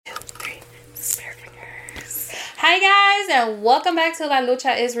Hi guys, and welcome back to La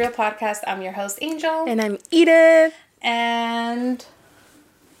Lucha is Real podcast. I'm your host Angel. And I'm Edith. And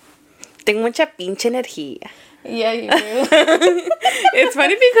Tengo mucha pinche energía. Yeah, you do. It's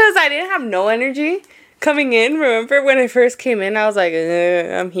funny because I didn't have no energy coming in. Remember when I first came in, I was like,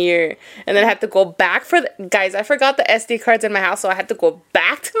 I'm here. And then I had to go back guys, I forgot the SD cards in my house, so I had to go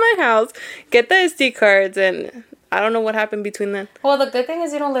back to my house, get the SD cards, and I don't know what happened between then. Well, the good thing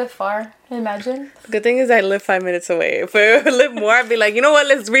is you don't live far. Imagine. The good thing is I live 5 minutes away. If I live more, I'd be like, you know what?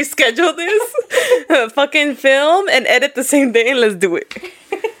 Let's reschedule this. Fucking film and edit the same day and let's do it.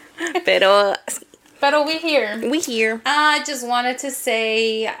 Pero we here. We here. I just wanted to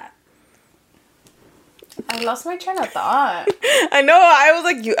say... I lost my train of thought. I know. I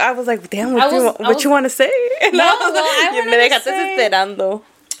was like, damn, what you want to say? And No, I well, me dejaste esperando.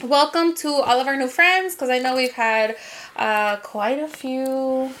 Welcome to all of our new friends, because I know we've had quite a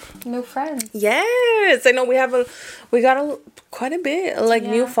few new friends. Yes, I know we got quite a bit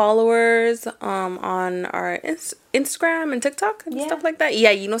new followers on our Instagram and TikTok and stuff like that. Y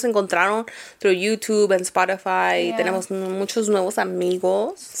allí nos encontraron through YouTube and Spotify. Yeah. Tenemos muchos nuevos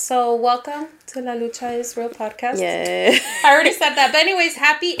amigos. So welcome to La Lucha is Real podcast. Yeah. I already said that. But anyways,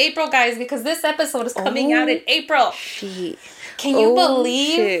 happy April, guys, because this episode is coming out in April. Shit. Can you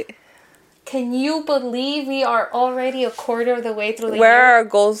believe? Shit. Can you believe we are already a quarter of the way through the year? Where are our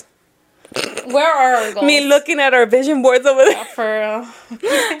goals? Where are our goals? Me looking at our vision boards over there. For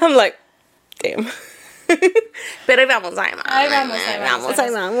I'm like, damn. Pero vamos.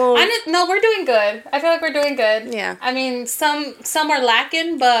 No, we're doing good. I feel like we're doing good. Yeah. I mean, some are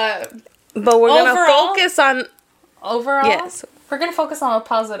lacking, but we're gonna focus on overall. Yes. We're gonna focus on the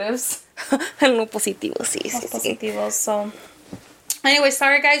positives. En lo positivo, sí. Positivos. So, anyway,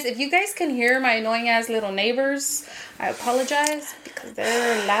 sorry guys, if you guys can hear my annoying ass little neighbors, I apologize because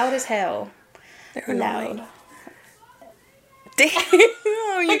they're loud as hell. They're loud. Damn,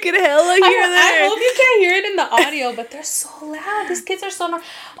 you can hella hear that. I hope you can't hear it in the audio, but they're so loud. These kids are so loud.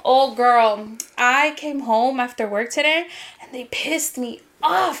 Oh, girl, I came home after work today, and they pissed me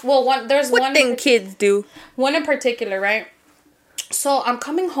off. Well, What thing kids do? One in particular, right? So I'm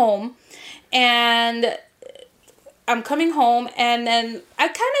coming home, and then I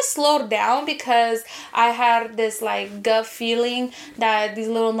kind of slowed down because I had this like gut feeling that these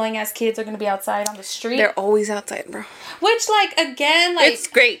little annoying ass kids are gonna be outside on the street. They're always outside, bro. Which, like, again, like, it's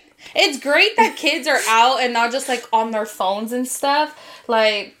great. It's great that kids are out and not just like on their phones and stuff.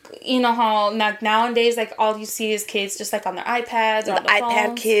 Like, you know how nowadays, like, all you see is kids just like on their iPads or on their iPad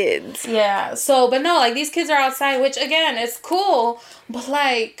phones. kids. Yeah. So, but no, like, these kids are outside, which again, it's cool. But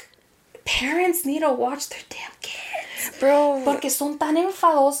like, parents need to watch their damn kids, bro. Porque son tan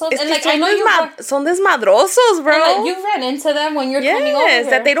enfadosos. And like, I know son desmadrosos, bro. And, like, you ran into them when you're coming over here.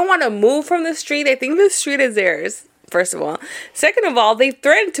 That they don't want to move from the street. They think the street is theirs. First of all. Second of all, they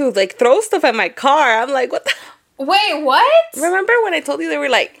threatened to like throw stuff at my car. I'm like, what the? Wait, what? Remember when I told you they were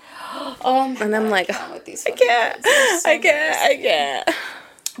like, oh my and I'm God, like, I can't.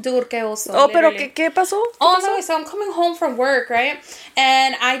 Dude, qué oso. Oh, pero ¿qué pasó? No, so I'm coming home from work, right?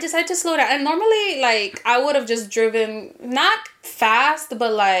 And I decided to slow down. And normally, like, I would have just driven, not fast,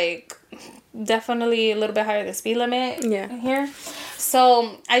 but, like, definitely a little bit higher than speed limit here.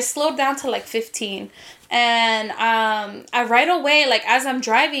 So I slowed down to, like, 15. And I right away, like, as I'm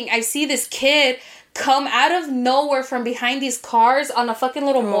driving, I see this kid come out of nowhere from behind these cars on a fucking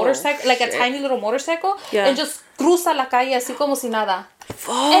little motorcycle, like a tiny little motorcycle, and just cruza la calle así como si nada.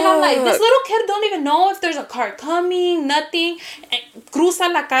 Fuck. And I'm like, this little kid don't even know if there's a car coming, nothing. And cruza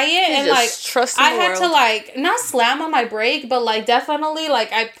la calle, and like, I had to like not slam on my brake, but like definitely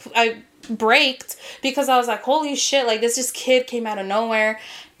like I braked because I was like, holy shit, like this just kid came out of nowhere.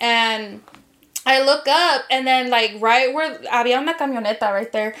 And I look up, and then, like, right where había una camioneta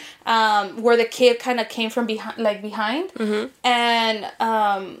right there, where the kid kind of came from behind. Mm-hmm. And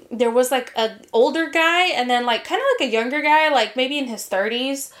there was, like, an older guy, and then, like, kind of like a younger guy, like, maybe in his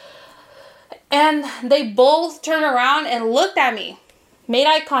 30s. And they both turned around and looked at me, made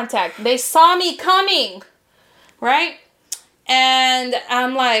eye contact. They saw me coming, right? And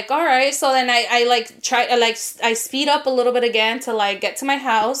I'm like, all right. So then I speed up a little bit again to like get to my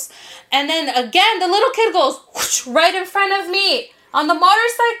house. And then again, the little kid goes whoosh, right in front of me on the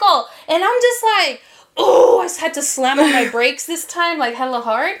motorcycle. And I'm just like, oh, I just had to slam on my brakes this time, like hella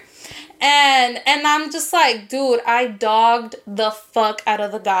hard. And I'm just like, dude, I dogged the fuck out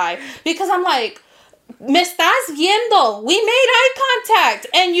of the guy. Because I'm like, me estás viendo. We made eye contact,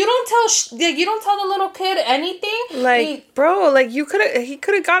 and you don't tell the little kid anything. Like, bro, like he could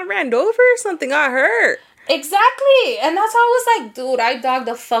have got ran over or something. Got hurt. Exactly. And that's how I was like, dude, I dogged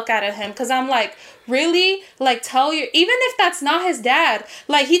the fuck out of him. Because I'm like, really? Like, tell your... Even if that's not his dad.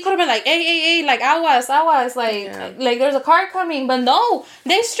 Like, he could have been like, hey, like, aguas. Like, there's a car coming. But no.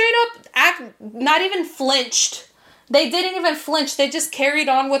 They straight up not even flinched. They didn't even flinch. They just carried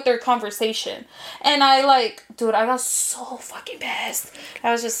on with their conversation. And I like... Dude, I got so fucking pissed.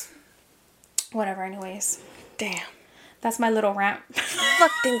 I was just... Whatever, anyways. Damn. That's my little rant.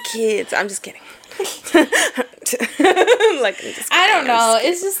 Fuck them kids. I'm just kidding. I don't know.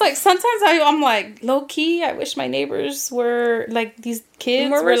 It's just like sometimes I'm like low key. I wish my neighbors were like these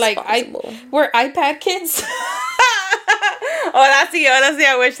kids were like we're iPad kids. Ahora sí,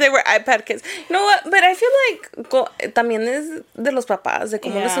 I wish they were iPad kids. You know what? But I feel like también es de los papás, de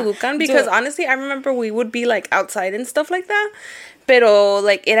cómo los educan. Because honestly, I remember we would be like outside and stuff like that. Pero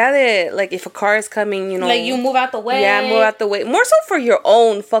like era de like if a car is coming, you know, like you move out the way. Yeah, move out the way. More so for your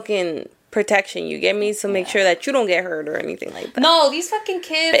own fucking protection, you get me? So make sure that you don't get hurt or anything like that. No, these fucking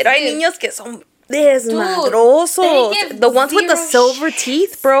kids. Pero hay niños que son desmadrosos. The ones with the silver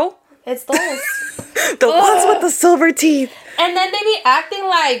teeth, bro. It's those. The ones with the silver teeth. And then they be acting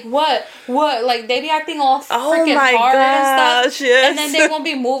like what? Like they be acting all freaking hard and stuff. Yes. And then they won't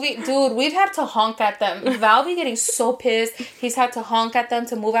be moving. Dude, we've had to honk at them. Val be getting so pissed. He's had to honk at them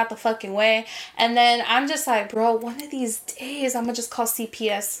to move out the fucking way. And then I'm just like, bro, one of these days I'm gonna just call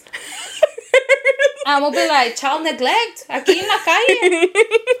CPS. I'm gonna be like, child neglect aquí en la calle.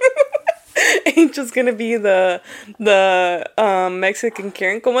 Angel's gonna be the Mexican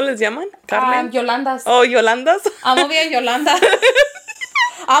Karen. ¿Cómo les llaman? Carmen? Yolandas. Oh, Yolandas? I'm gonna be a Yolanda.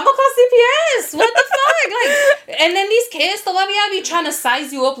 I'm gonna call CPS. What the fuck? Like, and then these kids todavía be trying to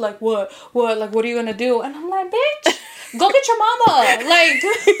size you up. Like, what? Like, what are you gonna do? And I'm like, bitch, go get your mama. Like,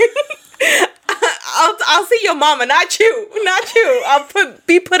 I'll see your mama, not you. I'll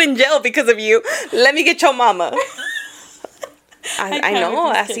be put in jail because of you. Let me get your mama. I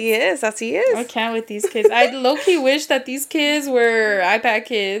know, as he is. I can't with these kids. I low-key wish that these kids were iPad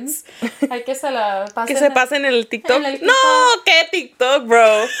kids. Ay, que se pasen en el TikTok. No, que TikTok,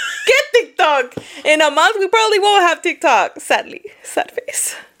 bro. Get TikTok. In a month, we probably won't have TikTok. Sadly. Sad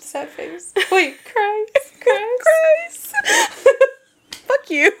face. Wait, cries. Fuck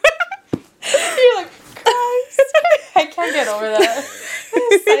you. You're like, cries. I can't get over that.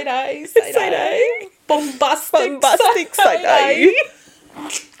 Side eye. Bombastic side eye.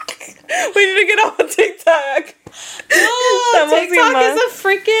 We need to get on TikTok. No, TikTok is a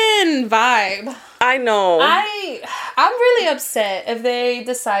freaking vibe. I know. I'm really upset if they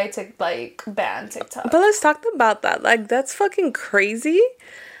decide to like ban TikTok. But let's talk about that. Like, that's fucking crazy.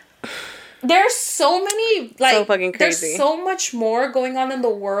 There's so many, like, so fucking crazy. There's so much more going on in the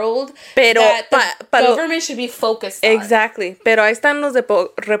world that the government should be focused on. Exactly. Pero ahí están los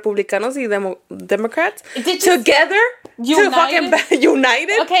republicanos y Democrats together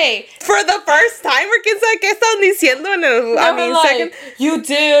united. Okay. For the first time, or quién sabe qué están diciendo en el, second. You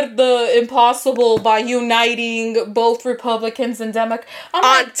did the impossible by uniting both Republicans and Democrats.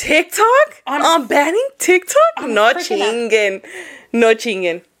 On TikTok? On banning TikTok? No chinguen.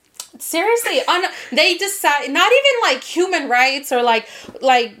 Seriously, they decide not even like human rights or like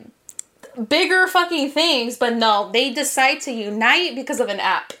bigger fucking things, but no, they decide to unite because of an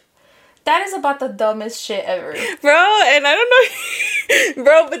app. That is about the dumbest shit ever, bro. And I don't know,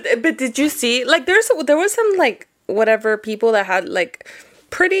 bro. But did you see like there was some like whatever people that had like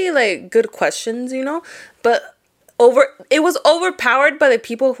pretty like good questions, you know, but it was overpowered by the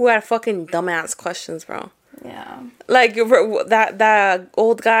people who had fucking dumbass questions, bro. Yeah. Like that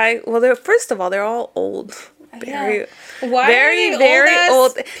old guy. Well, first of all, they're all old. Very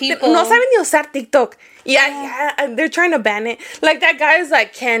old people. No saben ni usar TikTok. Yeah, and they're trying to ban it. Like that guy is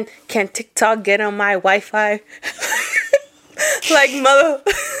like, can TikTok get on my Wi-Fi? Like, mother.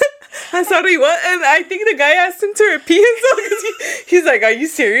 I'm sorry, what? And I think the guy asked him to repeat himself because he's like, are you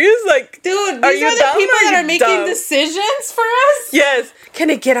serious? Like, dude, these are the people that are making decisions for us? Yes. Can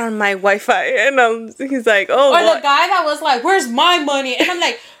it get on my Wi-Fi? And he's like, oh. Or the guy that was like, where's my money? And I'm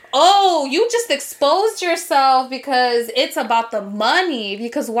like, oh, you just exposed yourself because it's about the money.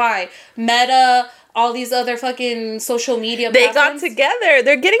 Because why? Meta, all these other fucking social media platforms. They got together.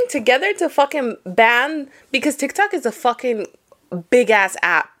 They're getting together to fucking ban, because TikTok is a fucking big ass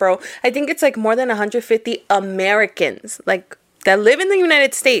app, bro. I think it's like more than 150 Americans like that live in the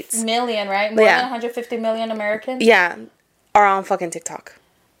United States. Million, right? More than 150 million Americans? Yeah. Are on fucking TikTok.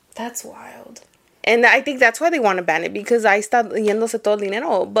 That's wild. And I think that's why they want to ban it, because ahí está yéndose todo el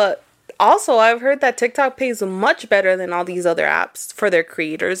dinero. But also, I've heard that TikTok pays much better than all these other apps for their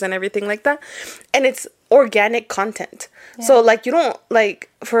creators and everything like that. And it's organic content. Yeah. So, like, you don't, like,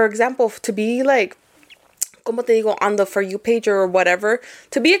 for example, to be, like, como te digo, on the For You page or whatever,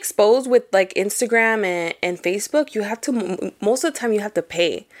 to be exposed with like Instagram and Facebook, you have to, most of the time you have to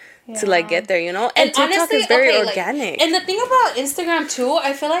pay to like get there, you know? And TikTok honestly, is very organic. Like, and the thing about Instagram too,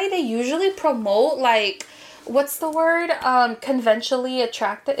 I feel like they usually promote like, what's the word? Conventionally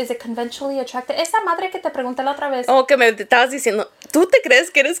attractive. Is it conventionally attractive? Esa madre que te pregunté la otra vez. Oh, que me estabas diciendo, ¿tú te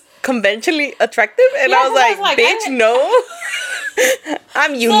crees que eres conventionally attractive? And yeah, I was like, bitch, no.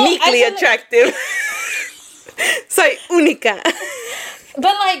 I'm uniquely attractive. Soy única.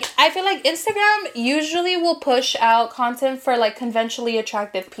 But like, I feel like Instagram usually will push out content for like conventionally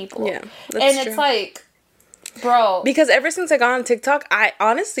attractive people. Yeah, that's true. It's like, bro. Because ever since I got on TikTok, I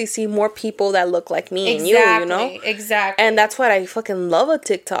honestly see more people that look like me and you know? Exactly. And that's what I fucking love a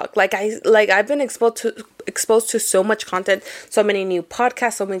TikTok. I've been exposed to so much content, so many new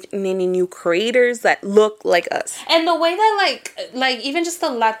podcasts, so many new creators that look like us. And the way that like even just the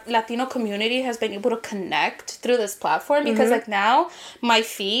Latino community has been able to connect through this platform, because like now my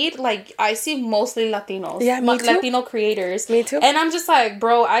feed, like I see mostly Latinos. Yeah, me too. Latino creators. Me too. And I'm just like,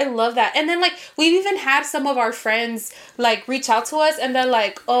 bro, I love that. And then like we've even had some of our friends like reach out to us and they're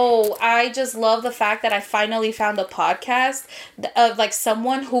like, oh, I just love the fact that I finally found a podcast of like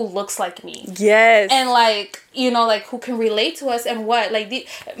someone who looks like me. Yes. And like, you know, like who can relate to us. And what like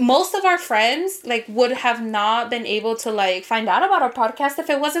most of our friends like would have not been able to like find out about our podcast if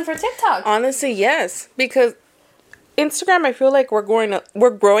it wasn't for TikTok. Honestly, yes, because Instagram, I feel like we're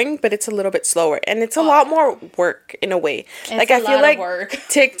growing, but it's a little bit slower, and it's a lot more work in a way. Like I feel like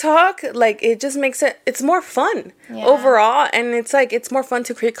TikTok, like it just makes it's more fun overall, and it's like it's more fun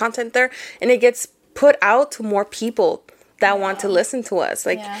to create content there, and it gets put out to more people that want to listen to us,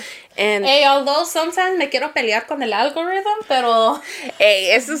 like, and hey, although sometimes me quiero pelear con el algorithm, pero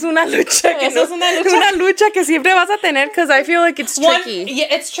hey, eso es una lucha que una lucha que siempre vas a tener, because I feel like it's tricky.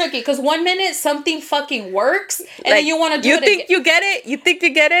 It's tricky because 1 minute something fucking works, and like, then you want to do it. You think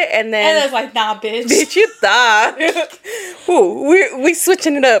you get it, and then it's like, nah, bitch, you thought. Ooh, we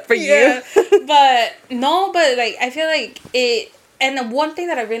switching it up for you. But like I feel like it. And the one thing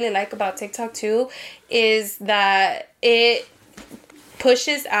that I really like about TikTok too is that it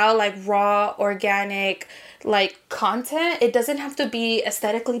pushes out like raw, organic, like content. It doesn't have to be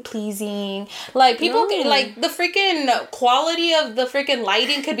aesthetically pleasing. Like people can, like the freaking quality of the freaking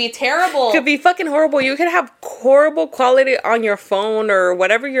lighting could be terrible. Could be fucking horrible. You could have horrible quality on your phone or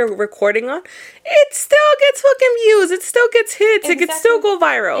whatever you're recording on. It still gets fucking views. It still gets hits. Exactly. It could still go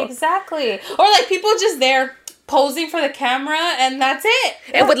viral. Exactly. Or like people just there posing for the camera and that's it.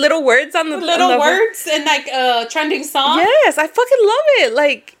 And with little words on the words and like a trending song. Yes, I fucking love it.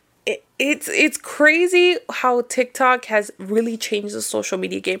 Like it's crazy how TikTok has really changed the social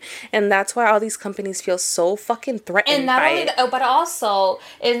media game, and that's why all these companies feel so fucking threatened. And not only but also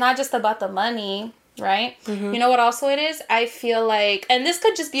it's not just about the money. Right? Mm-hmm. You know what also it is? I feel like, and this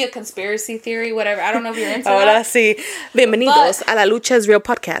could just be a conspiracy theory, whatever. I don't know if you're into that. Ahora sí. Bienvenidos a La Lucha es Real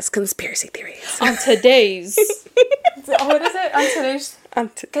podcast, Conspiracy Theories. On today's... what is it? On today's...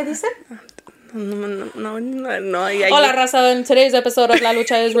 ¿Qué dice? No. Hola, raza. In today's episode of La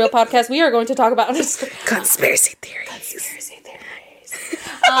Lucha es Real podcast, we are going to talk about... Conspiracy Theories.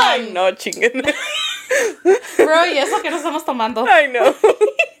 I know, chinguen. Bro, y eso que nos estamos tomando. I know.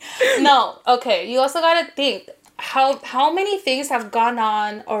 No, okay. You also gotta think how many things have gone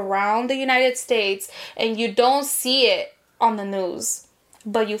on around the United States and you don't see it on the news,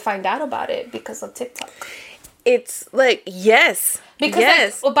 but you find out about it because of TikTok. It's like, yes.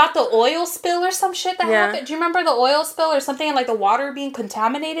 Because like, about the oil spill or some shit that happened. Do you remember the oil spill or something, and like the water being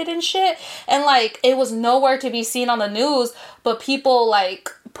contaminated and shit? And like it was nowhere to be seen on the news, but people like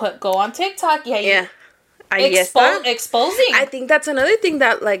go on TikTok. Exposing. I think that's another thing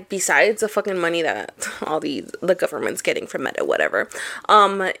that, like, besides the fucking money that the government's getting from Meta, whatever,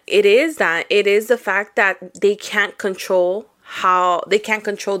 it is the fact that they can't control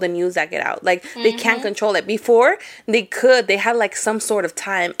the news that get out. Like, they can't control it. Before, they had like some sort of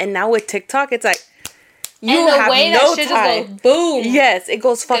time, and now with TikTok, it's like, you have no time. Just goes boom. Yes, it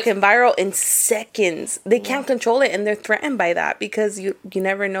goes fucking viral in seconds. They can't control it, and they're threatened by that because you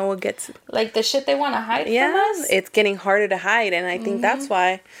never know what gets... Like the shit they want to hide from us? It's getting harder to hide, and I think that's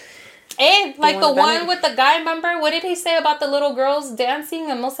why... And like the one with the guy, remember? What did he say about the little girls dancing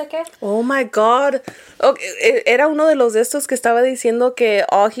and no sé qué? Oh my God. Okay, era uno de los de estos que estaba diciendo que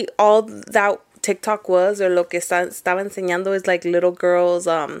all that TikTok was, or lo que estaba enseñando is like little girls...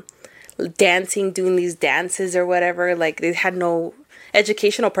 dancing, doing these dances or whatever, like they had no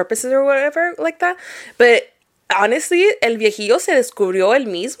educational purposes or whatever like that. But honestly, el viejillo se descubrió él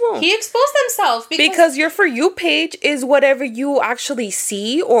mismo. He exposed himself because your For You page is whatever you actually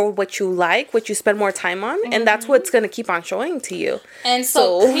see or what you like, what you spend more time on, and that's what's going to keep on showing to you. And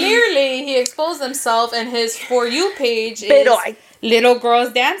so clearly he exposed himself, and his For You page is little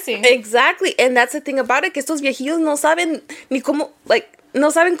girls dancing. Exactly, and that's the thing about it, que estos viejillos no saben ni cómo, like, no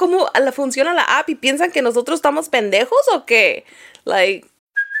saben cómo funciona la app y piensan que nosotros estamos pendejos o qué. Like...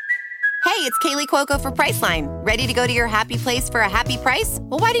 Hey, it's Kaylee Cuoco for Priceline. Ready to go to your happy place for a happy price?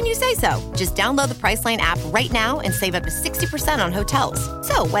 Well, why didn't you say so? Just download the Priceline app right now and save up to 60% on hotels.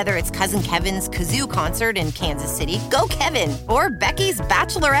 So whether it's Cousin Kevin's Kazoo Concert in Kansas City, go Kevin, or Becky's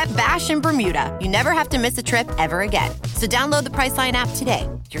Bachelorette Bash in Bermuda, you never have to miss a trip ever again. So download the Priceline app today.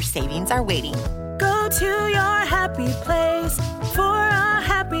 Your savings are waiting. Go to your happy place for a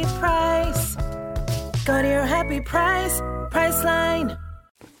happy price. Go to your happy price, Priceline.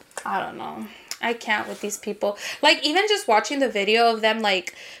 I don't know. I can't with these people. Like, even just watching the video of them,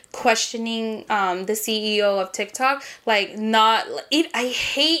 like, questioning the CEO of TikTok, like, not... I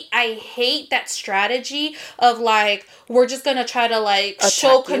hate that strategy of, like, we're just gonna try to, like,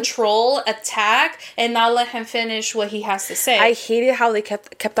 show control, attack, and not let him finish what he has to say. I hated how they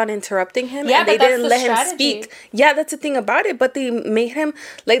kept on interrupting him, and they didn't let him speak. Yeah, that's the thing about it, but they made him,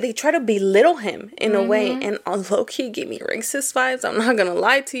 like, they try to belittle him in a way, and low-key gave me racist vibes. I'm not gonna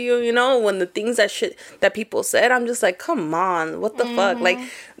lie to you, you know, when the things that people said, I'm just like, come on, what the fuck? Like,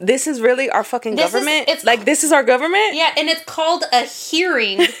 this is really our fucking government? This is our government? Yeah, and it's called a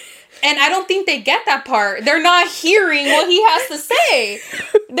hearing. And I don't think they get that part. They're not hearing what he has to say.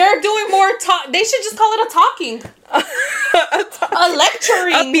 They're doing more talk. They should just call it a talking. A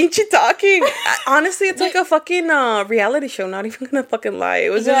lecturing. A beachy talking. Honestly, it's like a fucking reality show. Not even gonna fucking lie. It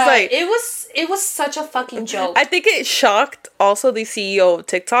was just like... It was such a fucking joke. I think it shocked also the CEO of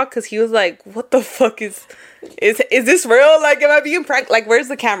TikTok because he was like, what the fuck is this real? Like, am I being pranked? Like, where's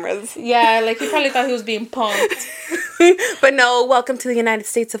the cameras? Yeah, like, he probably thought he was being punked. But no, welcome to the United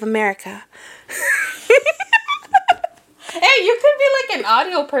States of America. Hey, you could be like an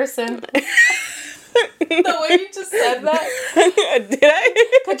audio person. The way you just said that. Did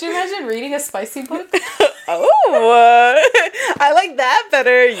I? Could you imagine reading a spicy book? Oh, I like that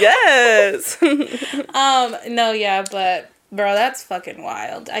better. Yes. No, yeah, but bro, that's fucking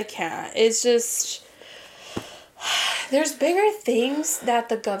wild. I can't. It's just... There's bigger things that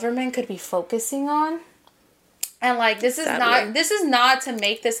the government could be focusing on. And like, this is not to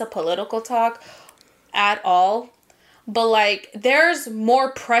make this a political talk at all. But like, there's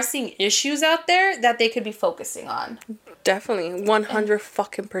more pressing issues out there that they could be focusing on. Definitely,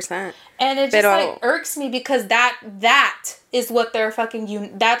 100%. And it just like irks me because that is what they're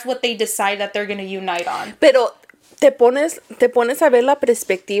fucking that's what they decide that they're gonna unite on. Pero te pones a ver la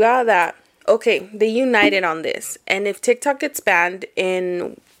perspectiva that, okay, they united on this, and if TikTok gets banned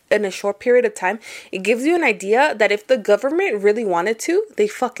in a short period of time, it gives you an idea that if the government really wanted to, they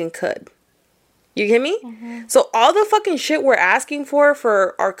fucking could. You get me? Mm-hmm. So all the fucking shit we're asking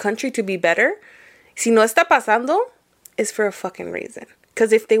for our country to be better, si no está pasando, is for a fucking reason.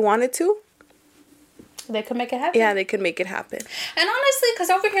 Because if they wanted to, they could make it happen. Yeah, they could make it happen. And honestly, because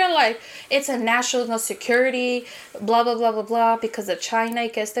over here, like, it's a national security, blah, blah, blah, blah, blah, because of China,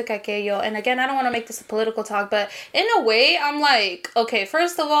 que esto, que aquello. And again, I don't want to make this a political talk, but in a way, I'm like, okay,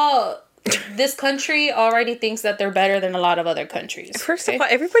 first of all, this country already thinks that they're better than a lot of other countries. First of all,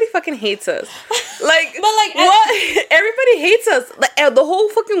 everybody fucking hates us. Like, but like, what? Everybody hates us. Like, the whole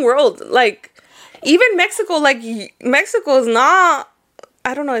fucking world. Like, even Mexico. Like, Mexico is not.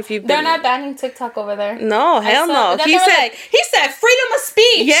 I don't know if you've been... They're not banning TikTok over there. No, hell no. He said freedom of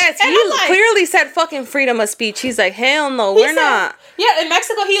speech. Yes, and he clearly said fucking freedom of speech. He's like, hell no, we're not. Yeah, in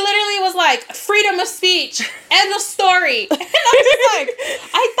Mexico, he literally was like, freedom of speech. End of story. And I'm just like,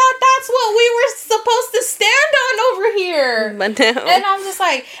 I thought that's what we were supposed to stand on over here. But no. And I'm just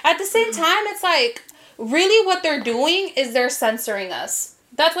like, at the same time, it's like, really what they're doing is they're censoring us.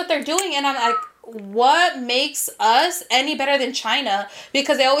 That's what they're doing. And I'm like, what makes us any better than China?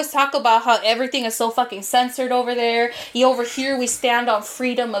 Because they always talk about how everything is so fucking censored over there. Over here, we stand on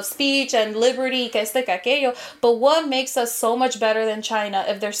freedom of speech and liberty, que este, que aquello. But what makes us so much better than China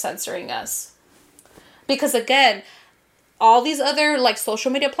if they're censoring us? Because again, all these other like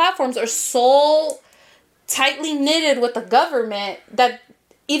social media platforms are so tightly knitted with the government that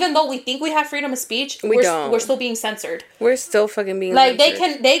even though we think we have freedom of speech, we're still being censored. We're still fucking being like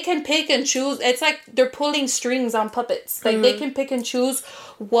censored. They can pick and choose. It's like they're pulling strings on puppets. Like they can pick and choose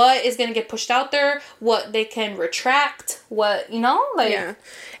what is gonna get pushed out there, what they can retract, what like. Yeah,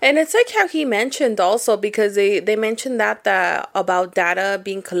 and it's like how he mentioned also, because they mentioned that about data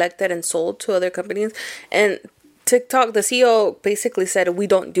being collected and sold to other companies, and TikTok, the CEO basically said, we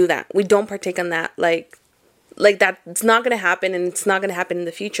don't do that. We don't partake in that. Like that, it's not going to happen, and it's not going to happen in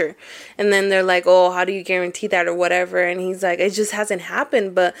the future. And then they're like, oh, how do you guarantee that or whatever? And he's like, it just hasn't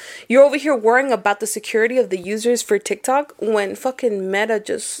happened. But you're over here worrying about the security of the users for TikTok when fucking Meta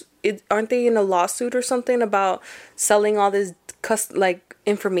just, aren't they in a lawsuit or something about selling all this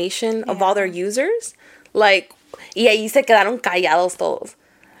information of all their users? Like, y ahí se quedaron callados todos.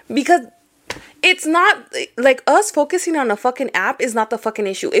 Because it's not, like, us focusing on a fucking app is not the fucking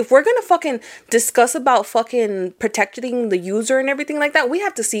issue. If we're gonna fucking discuss about fucking protecting the user and everything like that, we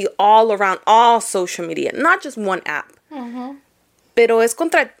have to see all around all social media, not just one app. Pero es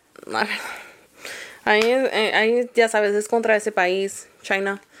contra... Ahí ya sabes, es contra ese país,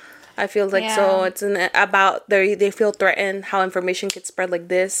 China. I feel like so it's about they feel threatened how information gets spread like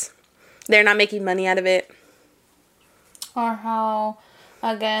this. They're not making money out of it. Or how,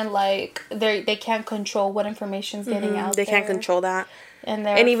 again, like they can't control what information's getting out there. They can't control that. And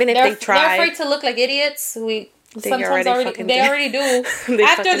even if they try, they're afraid to look like idiots. They already do.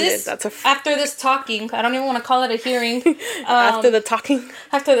 After this talking, I don't even want to call it a hearing. After the talking,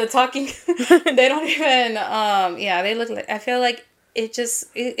 they don't even. They look like. I feel like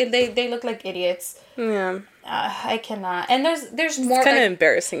they look like idiots. Yeah. I cannot. And there's more. It's kind of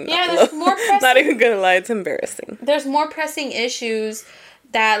embarrassing. Yeah, there's more pressing. Not even gonna lie, it's embarrassing. There's more pressing issues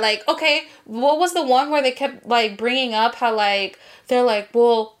that, like, okay, what was the one where they kept, like, bringing up how, like, they're like,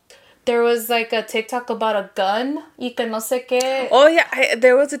 well, there was, like, a TikTok about a gun, y que no sé qué. Oh, yeah,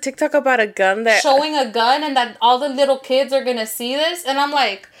 there was a TikTok about a gun that... Showing a gun, and that all the little kids are gonna see this, and I'm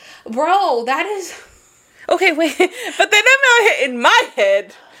like, bro, that is... Okay, wait, but then in my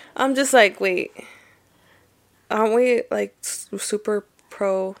head, I'm just like, wait, aren't we, like, super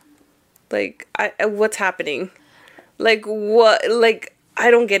pro, like, what's happening? Like, what, like... I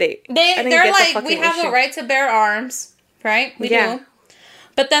don't get it. They're like, we have a right to bear arms, right? We do.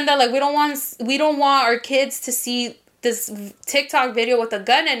 But then they're like, we don't want our kids to see this TikTok video with a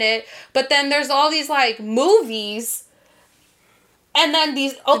gun in it. But then there's all these, like, movies. And then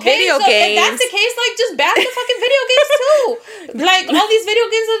these video games. If that's the case, like, just ban the fucking video games too. Like, all these video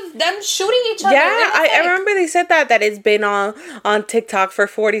games of them shooting each other. Yeah, I remember they said that it's been on TikTok for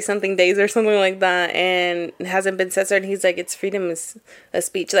 40-something days or something like that, and it hasn't been censored. He's like, it's freedom of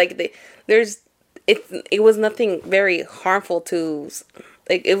speech. Like, it was nothing very harmful to,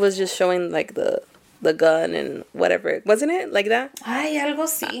 like, it was just showing, like, the gun and whatever. Wasn't it like that? Ay, algo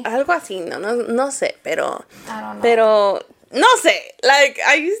así. Algo así. No sé, pero... I don't know. Pero... No sé, like,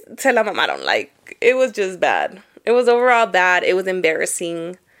 se la mamaron, like, it was just bad. It was overall bad. It was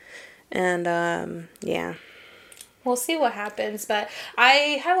embarrassing. And, yeah. We'll see what happens, but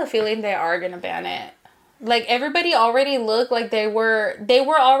I have a feeling they are gonna ban it. Like, everybody already looked like they were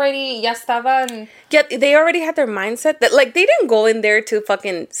already, ya estaban... Yeah, they already had their mindset that, like, they didn't go in there to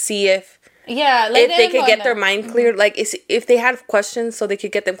fucking see if... Yeah, like, if they could get their mind cleared, like, if they had questions so they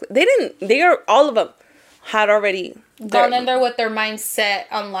could get them... all of them had already... gone in there with their mindset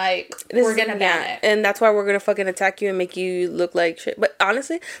on, like, we're gonna ban it. And that's why we're gonna fucking attack you and make you look like shit. But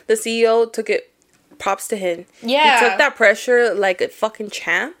honestly, the CEO took it, props to him. Yeah. He took that pressure like a fucking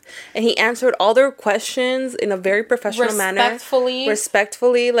champ. And he answered all their questions in a very professional manner.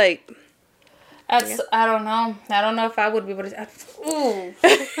 Respectfully, like... I don't know. I don't know if I would be able to... Ooh.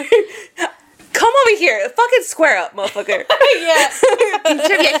 Come over here. Fucking square up, motherfucker. Yeah.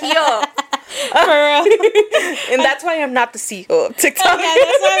 Pinche viejillo. And that's why I'm not the CEO of TikTok. Yeah,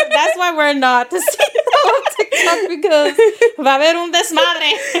 that's why we're not the CEO of TikTok, because va a haber un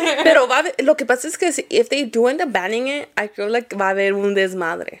desmadre. Pero lo que pasa es que if they do end up banning it, I feel like va a haber un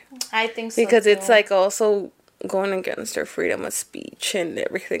desmadre. I think so, because too. it's like also going against their freedom of speech and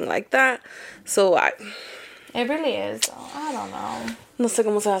everything like that. So it really is, though. I don't know. No sé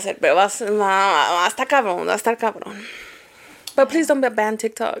cómo se va a hacer, pero va a estar cabrón. But please don't ban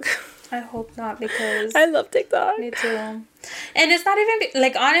TikTok. I hope not, because... I love TikTok. Me too. And it's not even...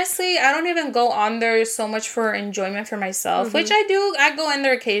 Like, honestly, I don't even go on there so much for enjoyment for myself. Which I do. I go in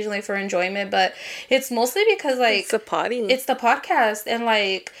there occasionally for enjoyment. But it's mostly because, like... It's the potty. It's the podcast. And,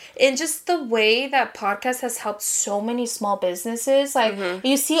 like... And just the way that podcast has helped so many small businesses. Like,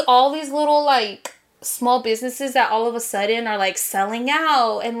 you see all these little, like... small businesses that all of a sudden are, like, selling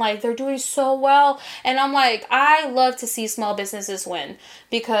out, and, like, they're doing so well. And I'm like, I love to see small businesses win,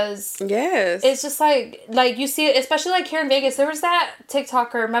 because it's just like you see it, especially like here in Vegas. There was that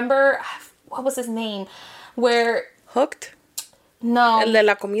TikToker, remember, what was his name, where Hooked? No. ¿El de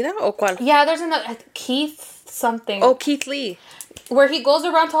la comida o cuál? Yeah, there's another, Keith something. Oh, Keith Lee. Where he goes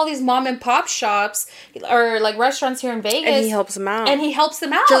around to all these mom and pop shops or like restaurants here in Vegas. And he helps them out.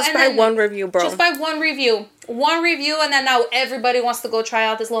 Just by one review, bro. Just by one review. One review, and then now everybody wants to go try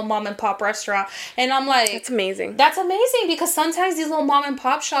out this little mom and pop restaurant. And I'm like... That's amazing. That's amazing, because sometimes these little mom and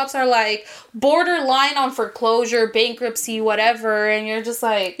pop shops are like borderline on foreclosure, bankruptcy, whatever. And you're just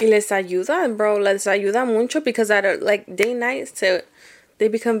like... Y les ayuda, bro. Les ayuda mucho because at like day nights, they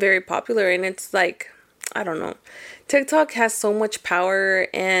become very popular. And it's like... I don't know. TikTok has so much power,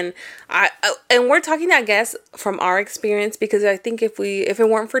 and and we're talking, I guess, from our experience, because I think if it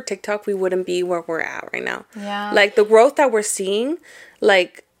weren't for TikTok, we wouldn't be where we're at right now. Yeah. Like the growth that we're seeing,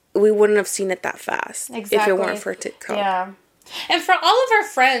 like we wouldn't have seen it that fast if it weren't for TikTok. Yeah. And for all of our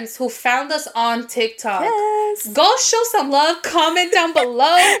friends who found us on TikTok, yes, go show some love, comment down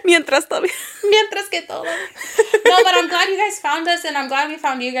below. Mientras que todo. No, but I'm glad you guys found us, and I'm glad we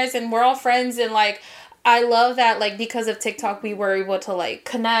found you guys, and we're all friends, and like, I love that, like, because of TikTok, we were able to, like,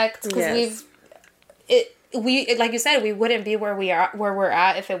 connect, because we like you said, we wouldn't be where we're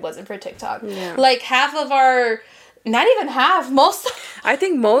at if it wasn't for TikTok. Yeah. Like, half of our, not even half, I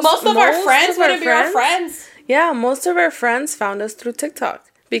think most of our friends wouldn't be our friends. Yeah, most of our friends found us through TikTok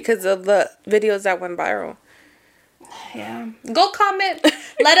because of the videos that went viral. Yeah. Go comment.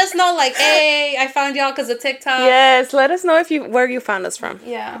 Let us know, like, hey, I found y'all because of TikTok. Yes, let us know where you found us from.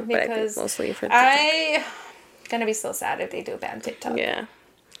 Yeah, but because I think mostly for TikTok. I'm gonna be so sad if they do ban TikTok. Yeah.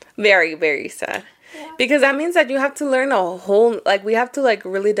 Very, very sad. Yeah. Because that means that you have to learn a whole, like, we have to, like,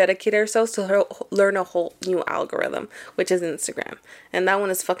 really dedicate ourselves to learn a whole new algorithm, which is Instagram. And that one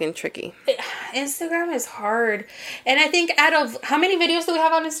is fucking tricky. Instagram is hard. And I think out of, how many videos do we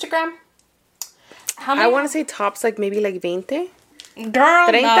have on Instagram? How many? I want to say tops, like, maybe, like, 20. Girl,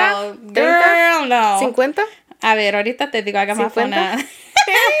 30? No. Girl, no. 50? A ver, ahorita te digo, hagamos una.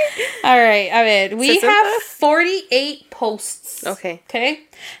 All right, a ver. We 60? Have 48 posts. Okay. Okay?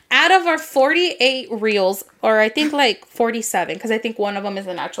 Out of our 48 reels, or I think like 47, because I think one of them is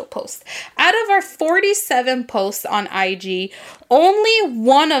an actual post. Out of our 47 posts on IG, only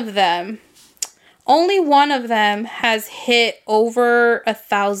one of them has hit over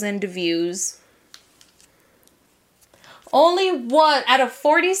 1,000 views. Only one out of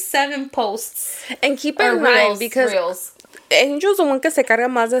 47 posts. And keep in mind, because Angel's the one que se carga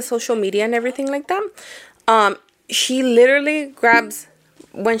más de social media and everything like that. She literally grabs,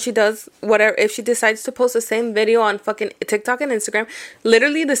 when she does whatever, if she decides to post the same video on fucking TikTok and Instagram,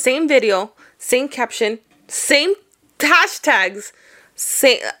 literally the same video, same caption, same hashtags,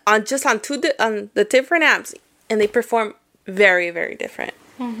 on the different apps, and they perform very, very different.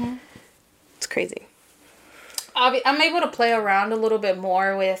 Mm-hmm. It's crazy. I'm able to play around a little bit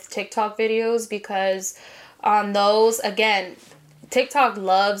more with TikTok videos, because on those, again, TikTok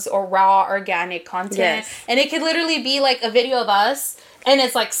loves raw organic content. Yes. And it could literally be like a video of us and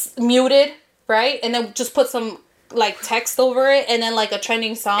it's like muted, right? And then just put some like text over it and then like a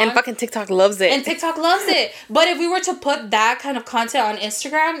trending song. And fucking TikTok loves it. And TikTok loves it. But if we were to put that kind of content on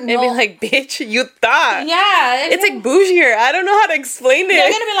Instagram, it'd be like, bitch, you thought. Yeah. It's like bougier. I don't know how to explain it.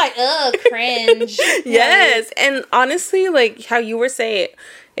 They're gonna be like, ugh, cringe. Yes. Like, and honestly, like how you were saying,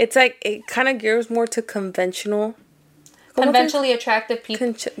 it's like it kind of gears more to conventionally attractive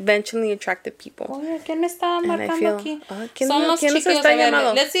people. Conventionally attractive people. Oye, ¿quién me está marcando aquí? Son los chicos.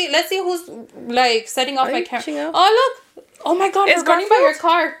 Let's see who's like setting off my camera. Oh, look. Oh my God, we're running by your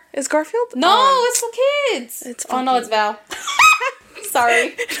car. Is Garfield? No, it's the kids. No, it's Val.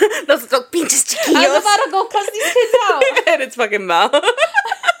 Sorry. Los pinches chiquillos. I was about to go cuss these kids out. And it's fucking Val.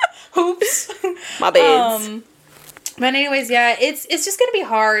 Oops. My bad. But anyways, yeah, it's just gonna be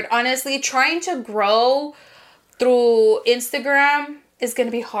hard. Honestly, trying to grow through Instagram is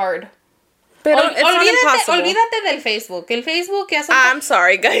gonna be hard. Pero it's not impossible. Olvídate del Facebook. El Facebook ya son... I'm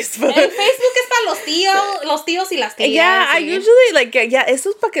sorry, guys. But el Facebook es para los tíos y las tías. Yeah, I usually like, yeah, eso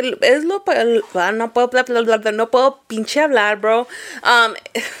es para que, es lo para, no puedo pinche hablar, bro.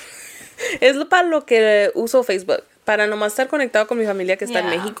 Es lo para lo que uso Facebook. Para nomás estar conectado con mi familia que está en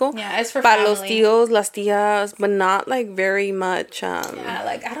México. Yeah, it's for para family. Los tíos, las tías, but not like very much. Yeah,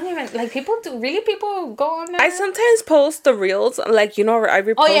 like I don't even like people go on there. I sometimes post the reels, like I repost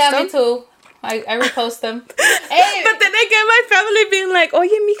them. Oh yeah, me too. I repost them. Hey. But then I get my family being like,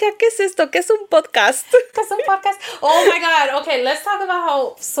 oye, mija, ¿qué es esto? ¿Qué es un podcast? ¿Qué es un podcast? Oh my God. Okay, let's talk about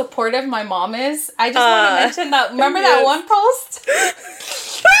how supportive my mom is. I just want to mention that. Remember that one post?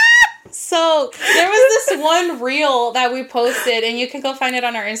 So there was this one reel that we posted, and you can go find it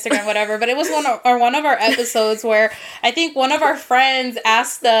on our Instagram, whatever. But it was one of our episodes where I think one of our friends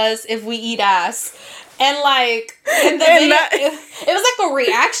asked us if we eat ass. And like in the video, it was like a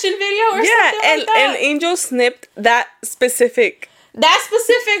reaction video or something like that. And Angel snipped that specific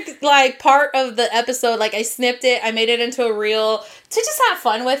like part of the episode. Like I snipped it, I made it into a reel to just have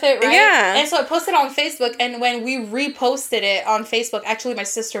fun with it, right? Yeah. And so I posted it on Facebook, and when we reposted it on Facebook, actually my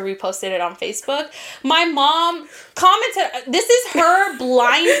sister reposted it on Facebook, my mom commented, this is her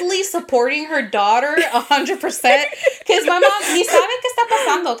blindly supporting her daughter 100%, because my mom ni sabe qué está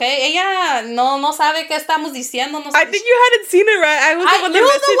pasando, okay? Ella no sabe qué estamos diciendo. No I think you hadn't seen it, right? I was the one that you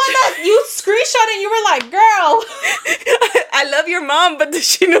were the one that you screenshot and you were like, girl. I love your mom, but does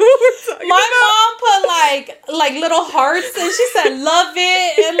she know what we're talking My about? mom put like little hearts, and she said, love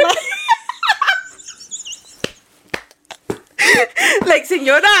it, and like,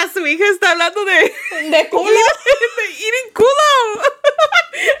 señora, su hija está hablando de culo. de eating culo.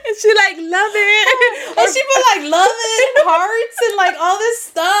 And she like, love it. And she put like love it and hearts and like all this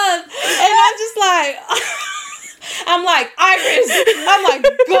stuff. And I'm just like, I'm like, Iris, I'm like,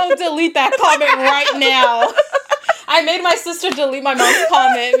 go delete that comment right now. I made my sister delete my mom's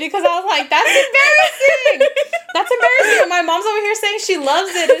comment because I was like, that's embarrassing. That's embarrassing. And my mom's over here saying she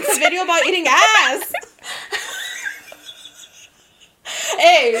loves it. It's a video about eating ass.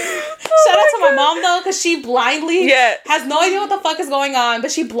 Hey, shout out to my mom though, because she blindly has no idea what the fuck is going on,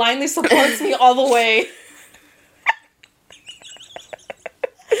 but she blindly supports me all the way.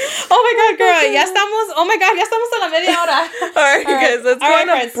 Oh my god, girl, ya estamos en la media hora. Alright, guys, let's go on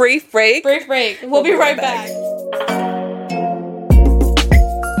a brief break. Brief break. We'll be right back.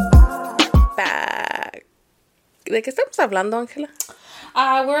 ¿De qué estamos hablando, Ángela?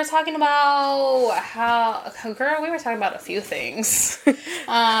 We were talking about we were talking about a few things.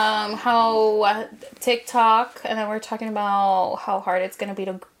 How TikTok, and then we're talking about how hard it's going to be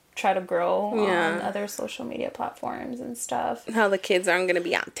to try to grow on other social media platforms and stuff. How the kids aren't going to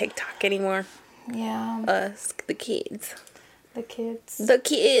be on TikTok anymore. Yeah. Us, the kids. The kids. The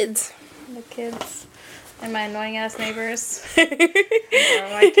kids. The kids. And my annoying ass neighbors. Oh,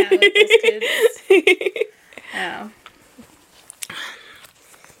 I can't with those kids. Yeah.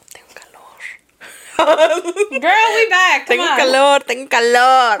 Girl, we back. Come on. Tengo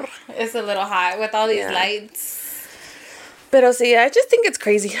calor. It's a little hot with all these lights. Pero sí, I just think it's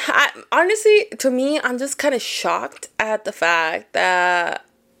crazy. Honestly, to me, I'm just kind of shocked at the fact that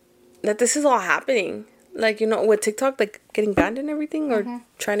this is all happening. Like, you know, with TikTok, like, getting banned and everything, or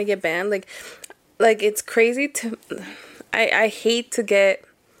trying to get banned. Like it's crazy to... I hate to get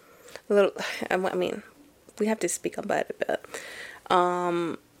a little... I mean, we have to speak about it, but...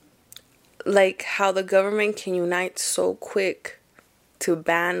 like how the government can unite so quick to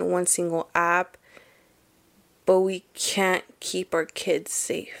ban one single app, but we can't keep our kids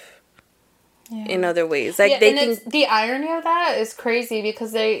safe in other ways. Like they think the irony of that is crazy,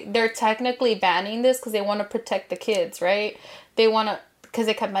 because they're technically banning this because they want to protect the kids, right? They want to, because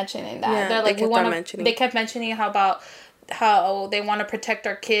they kept mentioning that. Yeah, they're like, they kept mentioning how they want to protect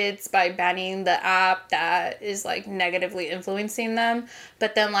our kids by banning the app that is like negatively influencing them.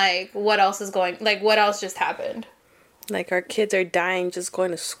 But then like what else just happened? Like our kids are dying just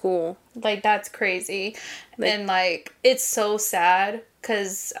going to school. Like that's crazy. And like it's so sad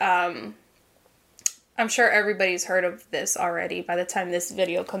because I'm sure everybody's heard of this already by the time this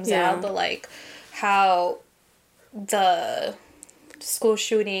video comes out, but like how the school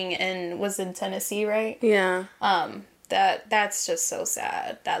shooting was in Tennessee, right? Yeah. That's just so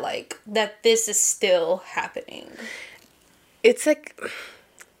sad that this is still happening. It's like,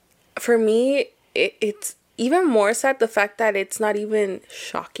 for me, it's even more sad the fact that it's not even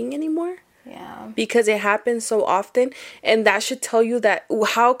shocking anymore. Yeah. Because it happens so often, and that should tell you that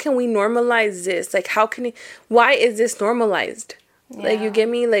how can we normalize this? Like, why is this normalized? Yeah. Like, you get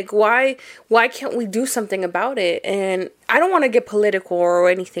me? Like, why can't we do something about it? And I don't want to get political or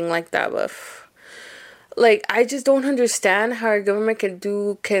anything like that, but like, I just don't understand how our government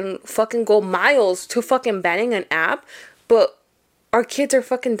can fucking go miles to fucking banning an app, but our kids are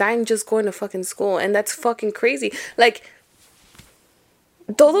fucking dying just going to fucking school, and that's fucking crazy. Like,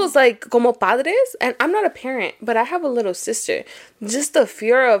 todos, like, como padres, and I'm not a parent, but I have a little sister. Just the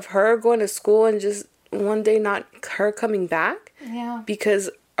fear of her going to school and just one day not her coming back. Yeah. Because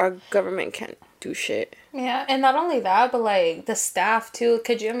our government can't do shit. Yeah, and not only that, but like the staff too.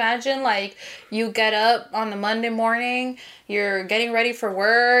 Could you imagine, like, you get up on the Monday morning, you're getting ready for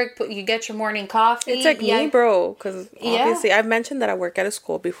work, you get your morning coffee. It's like me, bro, because obviously I've mentioned that I work at a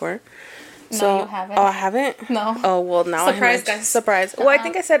school before. So, no, you haven't. Oh, I haven't? No. Oh, well, now Surprise, guys. Surprise. Well, I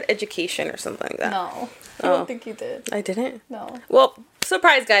think I said education or something like that. No. I don't think you did. I didn't. No. Well,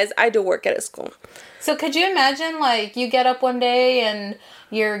 surprise, guys. I do work at a school. So could you imagine, like, you get up one day and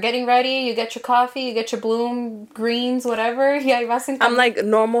you're getting ready, you get your coffee, you get your Bloom greens, whatever. Yeah, I'm like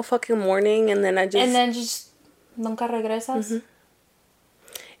normal fucking morning, and then I just... And then just... Nunca regresas?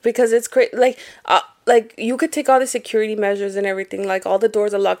 Because it's crazy. Like, you could take all the security measures and everything. Like, all the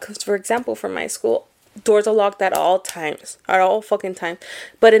doors are locked. 'Cause, for example, for my school, doors are locked at all times. At all fucking times.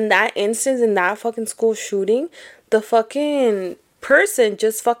 But in that instance, in that fucking school shooting, the fucking person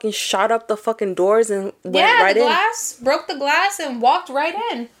just fucking shot up the fucking doors and went right in. Broke the glass and walked right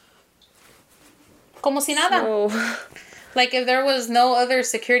in. Como si nada. So, like, if there was no other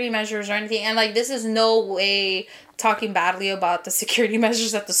security measures or anything, and, like, this is no way talking badly about the security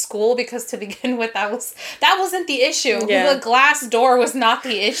measures at the school, because to begin with, that wasn't the issue. Yeah. The glass door was not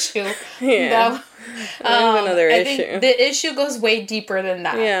the issue. Yeah. Another I issue. think the issue goes way deeper than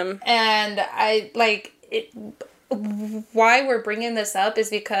that. Yeah. And why we're bringing this up is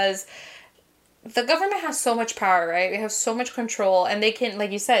because the government has so much power, right? They have so much control, and they can,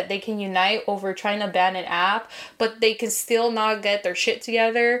 like you said, they can unite over trying to ban an app, but they can still not get their shit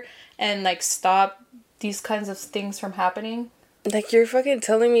together and, like, stop these kinds of things from happening. Like, you're fucking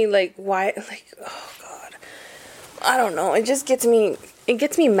telling me, like, why, like, oh god, I don't know, it just gets me, it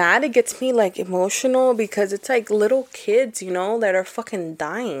gets me mad, it gets me, like, emotional, because it's, like, little kids, you know, that are fucking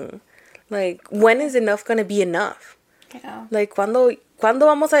dying. Like, when is enough gonna be enough? Yeah. Like, ¿cuándo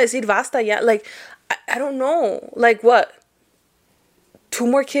vamos a decir basta ya? Like, I don't know. Like, what? 2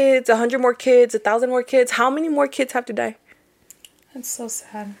 more kids, 100 more kids, 1,000 more kids? How many more kids have to die? That's so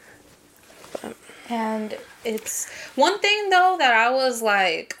sad. And it's... One thing, though, that I was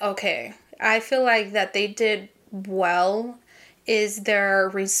like, okay, I feel like that they did well is their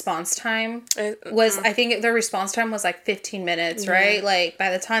response time was, I think their response time was like 15 minutes, right? Like,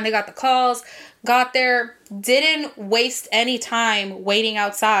 by the time they got the calls, got there, didn't waste any time waiting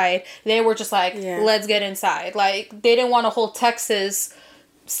outside. They were just like, let's get inside. Like, they didn't want a whole Texas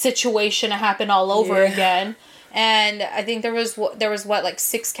situation to happen all over again. And I think there was like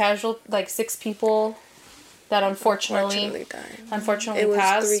 6 people that unfortunately died. It was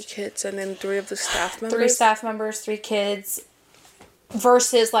passed. 3 kids and then 3 of the staff members. 3 staff members, 3 kids.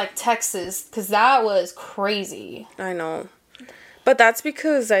 Versus, like, Texas, because that was crazy. I know. But that's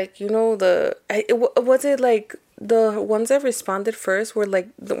because, like, you know, was it, like, the ones that responded first were, like,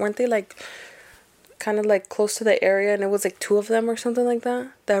 weren't they, like, kind of, like, close to the area, and it was, like, 2 of them or something like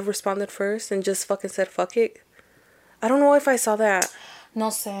that responded first and just fucking said, fuck it? I don't know if I saw that. No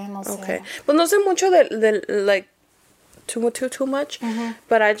sé. Okay. But no sé mucho de like, too much. Mm-hmm.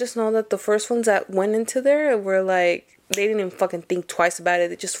 But I just know that the first ones that went into there were, like, they didn't even fucking think twice about it.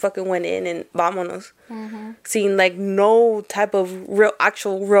 They just fucking went in and vámonos. Mm-hmm. Seeing, like, no type of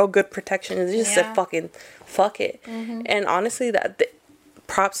real good protection. They just said fucking fuck it. Mm-hmm. And honestly,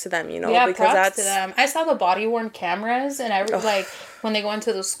 props to them, you know? Yeah, because props to them. I saw the body-worn cameras and like, when they go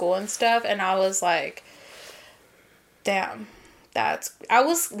into the school and stuff, and I was like, damn. I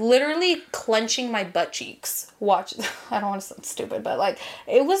was literally clenching my butt cheeks. I don't want to sound stupid, but, like,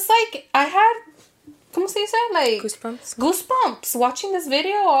 it was like, I had... ¿Cómo se dice? Like, goosebumps watching this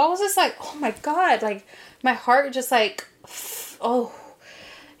video. I was just like, oh my god, like, my heart just, like, oh,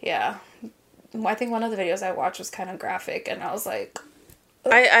 yeah. I think one of the videos I watched was kind of graphic, and I was like,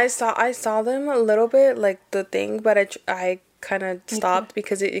 I saw them a little bit, like, the thing, but I kind of stopped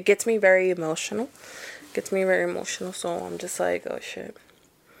because it gets me very emotional. So I'm just like, oh shit.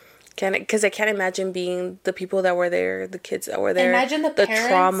 Because I can't imagine being the people that were there, the kids that were there. Imagine the parents,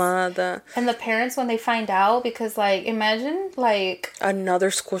 trauma, and the parents when they find out, because, like, imagine, like, another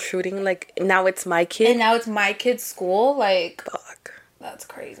school shooting, like, now it's my kid. And now it's my kid's school, like, fuck. That's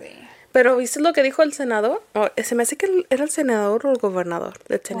crazy. Pero ¿viste lo que dijo el senador? Se me hace que era el senador o el gobernador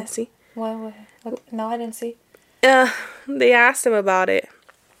de Tennessee. What? No, I didn't see. They asked him about it.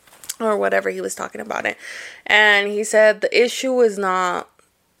 Or whatever, he was talking about it. And he said the issue is not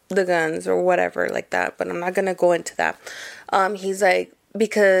the guns or whatever like that, but I'm not gonna go into that. He's like,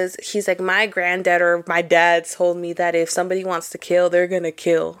 because he's like, my granddad or my dad told me that if somebody wants to kill, they're gonna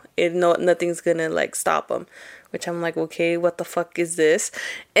kill. Nothing's gonna, like, stop them. Which I'm like, okay, what the fuck is this?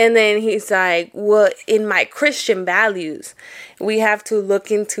 And then he's like, well, in my Christian values, we have to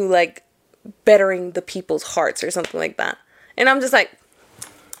look into, like, bettering the people's hearts or something like that. And I'm just like,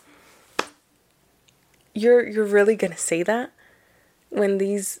 you're really gonna say that? When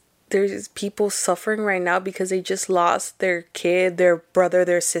there's people suffering right now because they just lost their kid, their brother,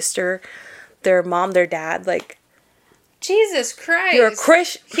 their sister, their mom, their dad, like, Jesus Christ. You're a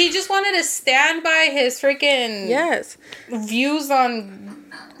Christian. He just wanted to stand by his freaking views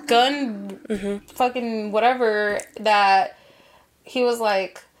on gun fucking whatever that he was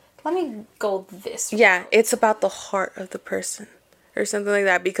like, let me go this Yeah, route. it's about the heart of the person or something like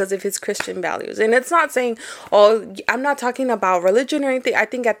that, because of his Christian values. And it's not saying, oh, I'm not talking about religion or anything. I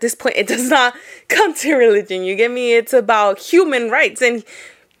think at this point it does not come to religion. You get me? It's about human rights and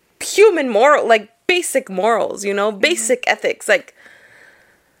human moral, like basic morals, you know, basic ethics. Like,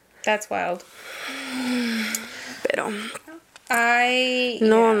 That's wild. pero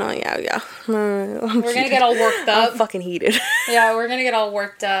yeah. We're gonna get all worked up. I'm fucking heated. Yeah, we're gonna get all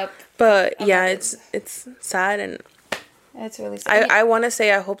worked up. But yeah, it's sad, and It's really sad. I want to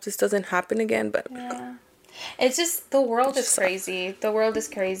say I hope this doesn't happen again, but Yeah. It's just, the world is crazy. The world is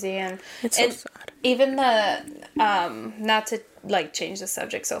crazy, and it's so sad. even the not to like change the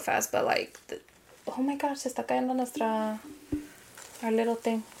subject so fast, but like oh my gosh, se está cayendo our little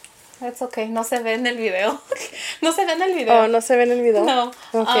thing. That's okay. No se ve en el video. No se ve en el video. Oh, no se ve en el video. No.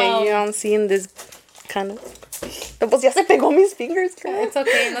 Okay, you don't see in this kind of. Pues ya se pegó mis fingers. Girl. It's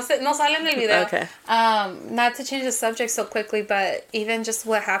okay. No sale en el video. Okay. Not to change the subject so quickly, but even just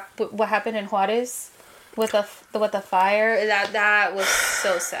what happened in Juarez with the fire, that was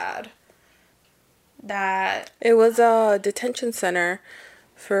so sad. That It was a detention center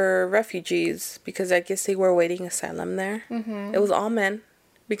for refugees because I guess they were awaiting asylum there. Mm-hmm. It was all men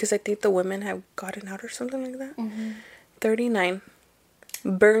because I think the women have gotten out or something like that. Mm-hmm. 39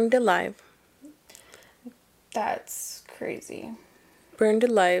 burned alive. That's crazy. Burned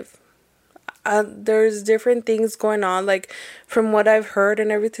alive. There's different things going on, like from what I've heard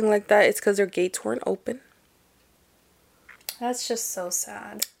and everything like that. It's because their gates weren't open, That's just so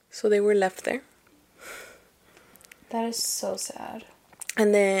sad. so they were left there. That is so sad.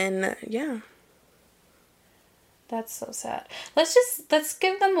 And then yeah, That's so sad. Let's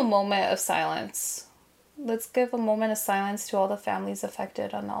give them a moment of silence. Let's give a moment of silence to all the families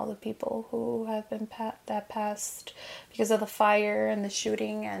affected and all the people who have been that passed because of the fire and the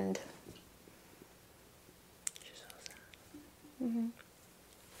shooting and. Mm-hmm.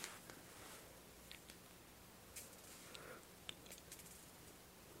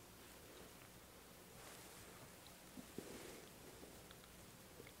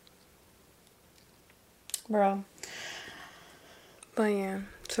 Bro. but yeah.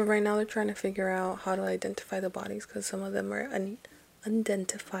 So right now they're trying to figure out how to identify the bodies because some of them are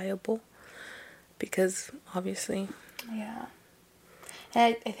unidentifiable because obviously. Yeah.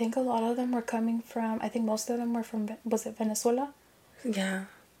 And I think a lot of them were coming from, I think most of them were from, was it Venezuela? Yeah,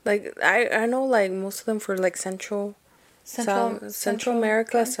 like I know like most of them for like Central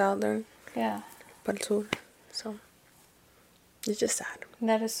America, okay. Southern, Yeah. Pal Sur. So it's just sad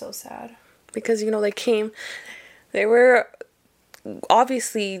That is so sad. because you know they were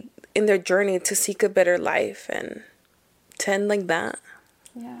obviously in their journey to seek a better life and to end like that.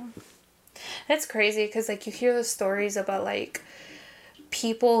 Yeah. It's crazy because like you hear the stories about like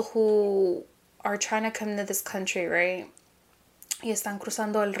people who are trying to come to this country, right? Y están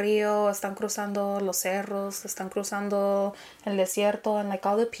cruzando el río, están cruzando los cerros, están cruzando el desierto, and like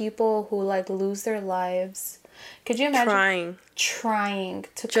all the people who like lose their lives. Could you imagine trying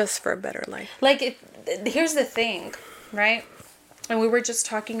to just for a better life? like here's the thing, right? And we were just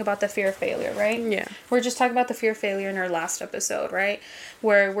talking about the fear of failure, right? Yeah. We're just talking about the fear of failure in our last episode, right?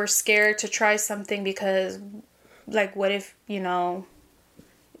 Where we're scared to try something because, like, what if,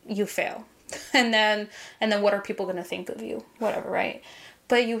 you fail? And then what are people going to think of you? Whatever, right?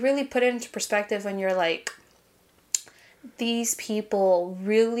 But you really put it into perspective when you're like, these people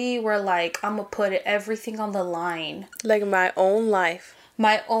really were like, I'm going to put everything on the line. Like my own life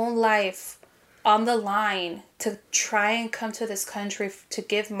On the line to try and come to this country to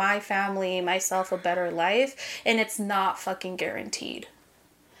give my family, myself a better life, and it's not fucking guaranteed.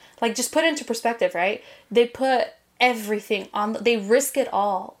 Like, just put it into perspective, right? They put everything on, they risk it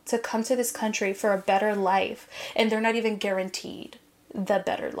all to come to this country for a better life, and they're not even guaranteed the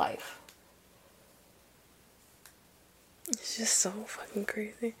better life. It's just so fucking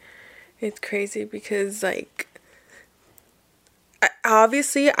crazy. It's crazy because like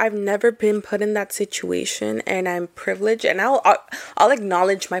obviously I've never been put in that situation and I'm privileged, and I'll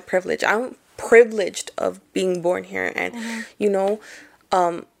acknowledge my privilege. I'm privileged of being born here, and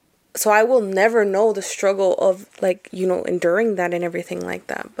so I will never know the struggle of like enduring that and everything like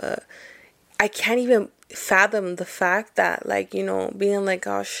that. But I can't even fathom the fact that like being like,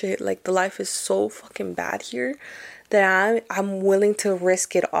 oh shit, like the life is so fucking bad here that I'm willing to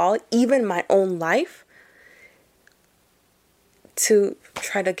risk it all, even my own life, to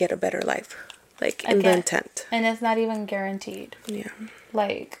try to get a better life, like in the intent. And it's not even guaranteed. Yeah.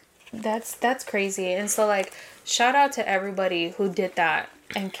 Like, that's crazy. And so, like, shout out to everybody who did that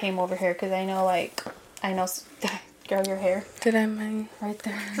and came over here because I know girl, your hair Did I mind? right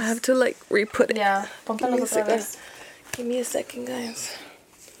there. I have to like re-put it. Yeah, Give me a póntalos otra second. vez. Give me a second, guys.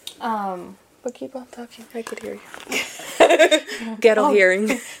 But keep on talking. I could hear you. Ghetto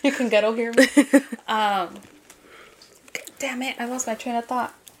hearing. You can ghetto hear me. Damn it, I lost my train of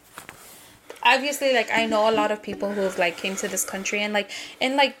thought. Obviously, like, I know a lot of people who have, like, came to this country and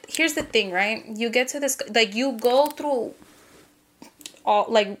here's the thing, right? You get to this, like, you go through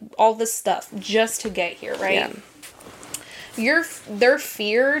all this stuff just to get here, right? Yeah. Their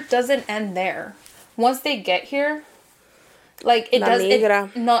fear doesn't end there. Once they get here, like, it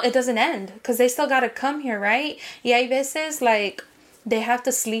doesn't end, because they still gotta come here, right? Y hay veces, like, they have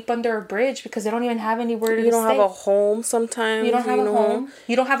to sleep under a bridge because they don't even have anywhere to stay. You don't have a home sometimes. You don't have a home.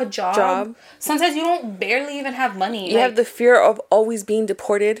 You don't have a job. Sometimes you don't barely even have money. You have the fear of always being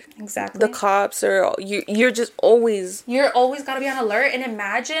deported. Exactly. The cops, or you're just always... You're always got to be on alert. And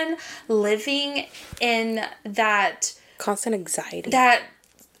imagine living in that... constant anxiety. That...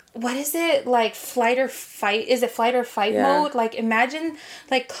 What is it? Like, flight or fight? Is it flight or fight mode? Like, imagine,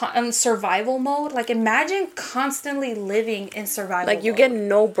 like, survival mode. Like, imagine constantly living in survival mode. Like, you mode. get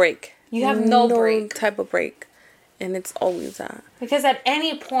no break. You have no break. Type of break. And it's always that. Because at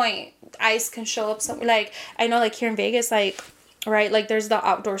any point, ICE can show up somewhere. Like, I know, like, here in Vegas, like, right? Like, there's the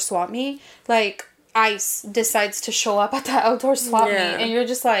outdoor swap meet. Like, ICE decides to show up at the outdoor swap meet. And you're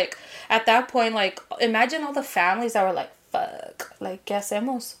just, like, at that point, like, imagine all the families that were like, fuck. Like, ¿qué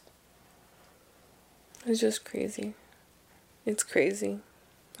hacemos? It's just crazy. It's crazy.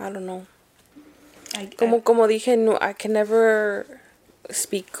 I don't know. Como dije, no, I can never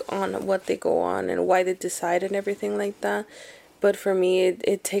speak on what they go on and why they decide and everything like that. But for me,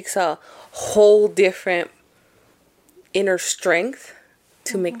 it takes a whole different inner strength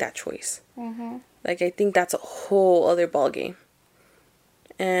to make that choice. Mm-hmm. Like, I think that's a whole other ballgame.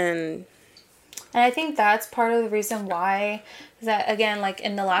 And I think that's part of the reason why, that, again, like,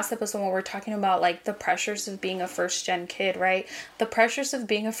 in the last episode when we're talking about, like, the pressures of being a first-gen kid, right? The pressures of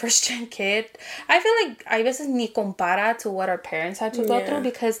being a first-gen kid, I feel like a veces ni compara to what our parents had to go through,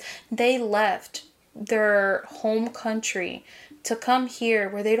 because they left their home country to come here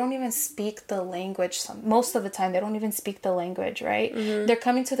where they don't even speak the language. Most of the time, they don't even speak the language, right? Mm-hmm. They're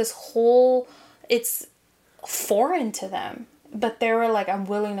coming to this whole... It's foreign to them. But they were like, I'm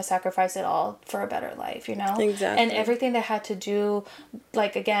willing to sacrifice it all for a better life, you know? Exactly. And everything they had to do,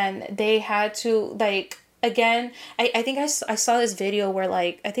 like, again, they had to, like, again, I think I saw this video where,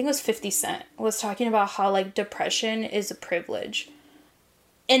 like, I think it was 50 Cent was talking about how, like, depression is a privilege.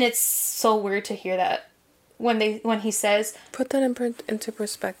 And it's so weird to hear that when he says... Put that into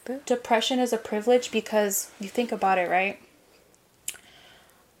perspective. Depression is a privilege because you think about it, right?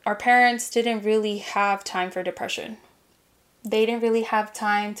 Our parents didn't really have time for depression. They didn't really have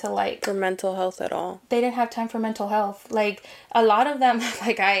time to, like... For mental health at all. They didn't have time for mental health. Like, a lot of them,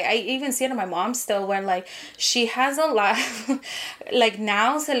 like, I even see it in my mom still, when, like, she has a lot... like,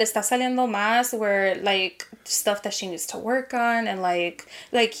 now se le está saliendo más, where, like, stuff that she needs to work on, and, like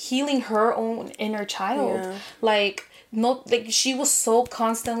healing her own inner child. Yeah. Like... No, like, she was so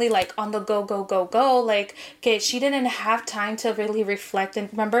constantly, like, on the go, like, okay, she didn't have time to really reflect and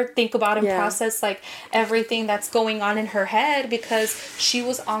think about and process, like, everything that's going on in her head, because she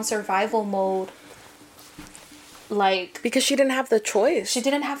was on survival mode, like... Because she didn't have the choice. She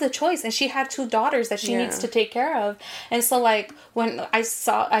didn't have the choice, and she had 2 daughters that she needs to take care of, and so, like, when I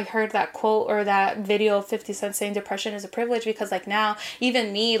heard that quote, or that video of 50 Cent saying depression is a privilege, because, like, now,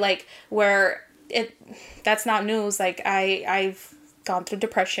 even me, like, where... that's not news. Like, I've gone through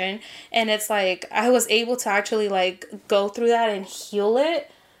depression, and it's like I was able to actually, like, go through that and heal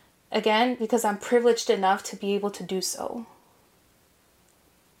it again, because I'm privileged enough to be able to do so.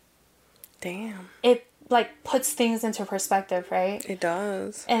 Damn. It, like, puts things into perspective, right? It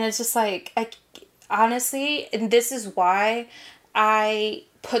does. And it's just like, honestly, and this is why I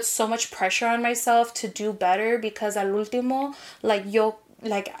put so much pressure on myself to do better, because al último, like, yo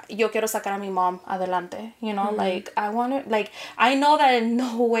quiero sacar a mi mom adelante, you know? Mm-hmm. Like, I want to, like, I know that in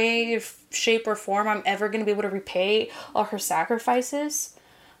no way, shape, or form I'm ever going to be able to repay all her sacrifices,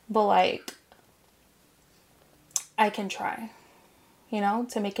 but, like, I can try, you know,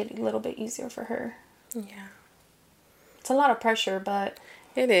 to make it a little bit easier for her. Yeah. It's a lot of pressure, but...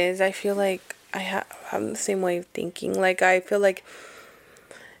 It is. I feel like I'm the same way of thinking. Like, I feel like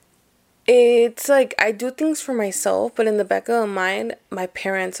it's like I do things for myself, but in the back of my mind, my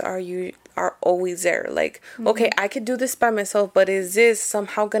parents are always there. Like, mm-hmm. Okay, I could do this by myself, but is this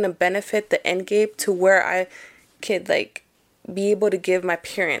somehow gonna benefit the end game to where I could, like, be able to give my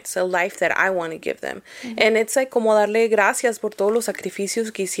parents a life that I want to give them. And it's like como darle gracias por todos los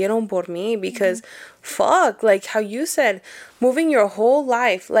sacrificios que hicieron por mí, because fuck, like how you said, moving your whole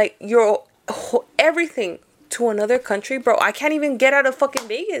life, like your everything to another country, bro. I can't even get out of fucking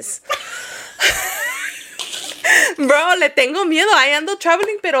Vegas. Bro, le tengo miedo. I ando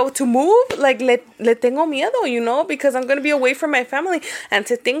traveling, pero to move, like, le tengo miedo, you know, because I'm going to be away from my family. And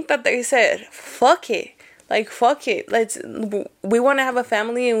to think that they said, fuck it. Like, fuck it. We want to have a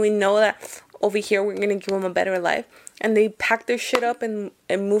family, and we know that over here we're going to give them a better life. And they pack their shit up and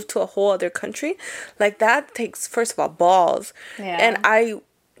move to a whole other country. Like, that takes, first of all, balls. Yeah. And I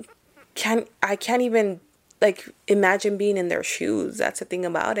can't even, like, imagine being in their shoes. That's the thing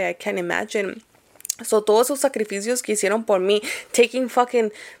about it. I can't imagine. So, todos esos sacrificios que hicieron por mí, taking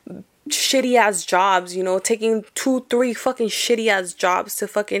fucking shitty ass jobs, you know, taking 2-3 fucking shitty ass jobs to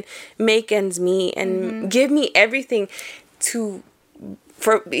fucking make ends meet and give me everything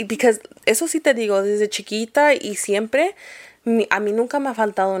because eso sí te digo, desde chiquita y siempre, a mí nunca me ha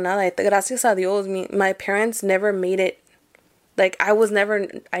faltado nada. Gracias a Dios, my parents never made it, like, I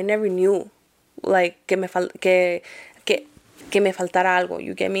never knew, like, que me faltara algo,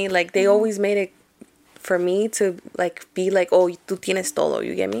 you get me? Like, they always made it for me to, like, be like, oh, tú tienes todo,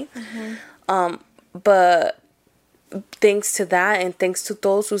 you get me? But thanks to that and thanks to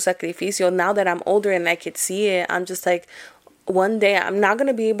todo su sacrificio, now that I'm older and I could see it, I'm just like, one day I'm not going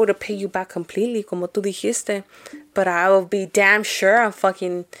to be able to pay you back completely, como tú dijiste, but I will be damn sure I'm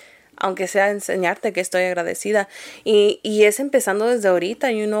fucking, aunque sea enseñarte que estoy agradecida. Y es empezando desde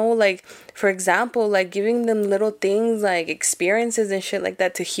ahorita, you know, like, for example, like, giving them little things, like, experiences and shit like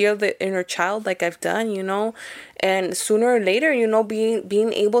that to heal the inner child, like I've done, you know, and sooner or later, you know,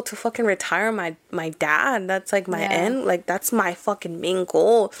 being able to fucking retire my dad, that's, like, my end, like, that's my fucking main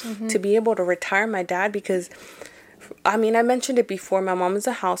goal, to be able to retire my dad, because, I mean, I mentioned it before, my mom is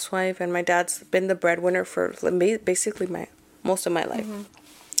a housewife, and my dad's been the breadwinner for basically most of my life.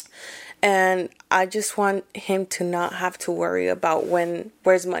 And I just want him to not have to worry about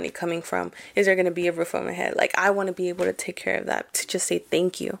where's money coming from? Is there going to be a roof on my head? Like, I want to be able to take care of that, to just say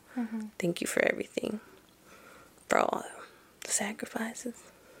thank you. Thank you for everything. For all the sacrifices.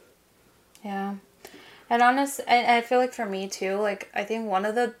 Yeah. And I feel like for me too, like, I think one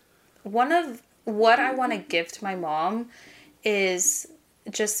of what I want to gift my mom is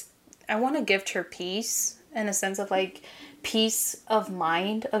just, I want to gift her peace, in a sense of, like, peace of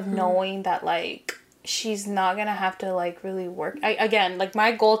mind, of knowing that, like, she's not gonna have to, like, really work. Again, like,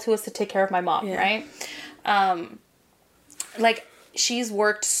 my goal too is to take care of my mom, right? Like, she's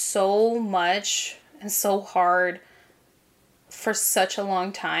worked so much and so hard for such a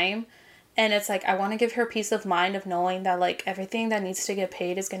long time, and it's like, I want to give her peace of mind of knowing that, like, everything that needs to get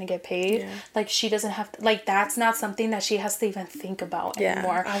paid is going to get paid. Like, she doesn't have to, like, that's not something that she has to even think about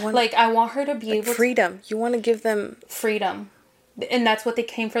anymore. I want her to be able freedom. You want to give them freedom. And that's what they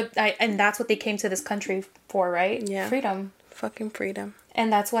came for. And that's what they came to this country for, right? Yeah. Freedom. Fucking freedom.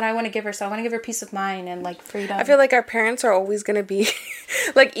 And that's what I want to give her. So I want to give her peace of mind and, like, freedom. I feel like our parents are always going to be,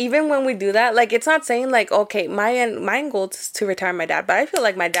 like, even when we do that, like, it's not saying, like, okay, my goal is to retire my dad, but I feel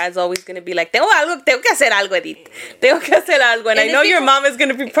like my dad's always going to be like, tengo que hacer algo, Edith. Tengo que hacer algo. And I know your mom is going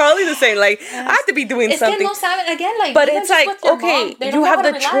to be probably the same, like, I have to be doing something. Again, like, but it's like, okay, you have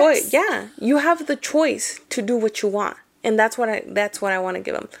the choice. Yeah, you have the choice to do what you want. And that's what I want to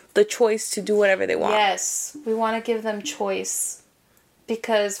give them. The choice to do whatever they want. Yes, we want to give them choice.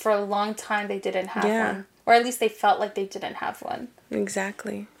 Because for a long time they didn't have one. Or at least they felt like they didn't have one.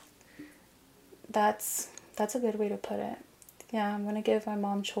 Exactly. That's a good way to put it. Yeah, I'm going to give my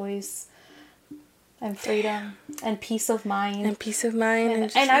mom choice and freedom and peace of mind. And peace of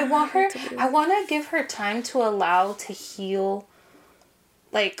mind. And I want to give her time to allow to heal,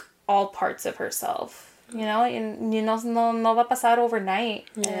 like, all parts of herself. You know, and no va a pasar overnight.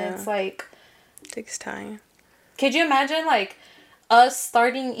 Yeah. And it's like, it takes time. Could you imagine, like, us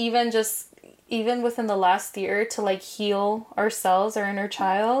starting even within the last year to, like, heal ourselves, our inner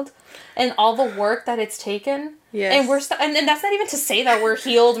child, and all the work that it's taken? Yes. And we're and that's not even to say that we're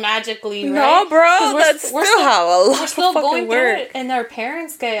healed magically, right? No, bro, that's still how a lot we're still of fucking going work. through it. And our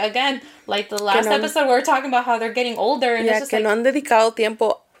parents get, again, like the last episode, we were talking about how they're getting older, and it's just que like, no han dedicado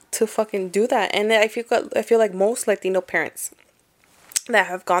tiempo to fucking do that. And I feel like most Latino parents that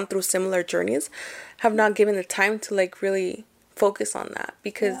have gone through similar journeys have not given the time to, like, really focus on that,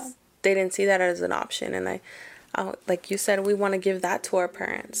 because they didn't see that as an option. And I like you said, we want to give that to our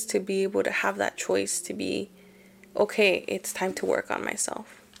parents, to be able to have that choice, to be, okay, it's time to work on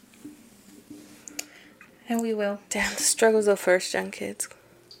myself. And we will. Damn, the struggles of first gen kids.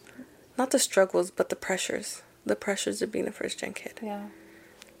 Not the struggles, but the pressures. the pressures of being a first gen kid. Yeah.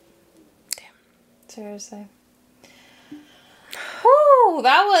 Damn. Seriously. Woo,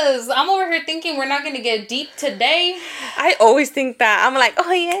 I'm over here thinking we're not going to get deep today. I always think that. I'm like,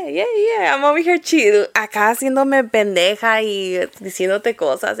 oh, yeah. I'm over here chill. Acá haciéndome pendeja y diciéndote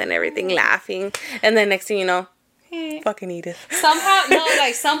cosas and everything, laughing. And then next thing you know, fucking Edith.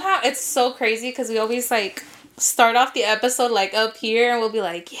 Somehow it's so crazy because we always, like, start off the episode, like, up here, and we'll be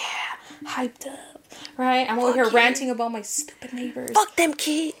like, yeah, hyped up, right? I'm over here ranting about my stupid neighbors. Fuck them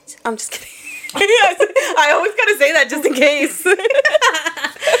kids. I'm just kidding. I always gotta say that just in case.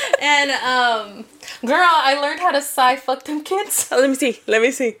 And, girl, I learned how to sigh fuck them kids. Let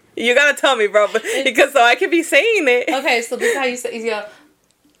me see. You gotta tell me, bro, because so I could be saying it. Okay, so this is how you say, you go,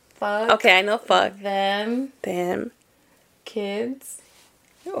 fuck. Okay, I know fuck. Them. Kids.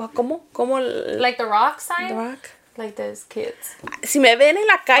 ¿Cómo? Like the rock sign? The rock. Like this, kids. Si me ven en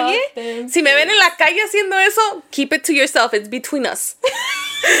la calle, haciendo eso, keep it to yourself. It's between us.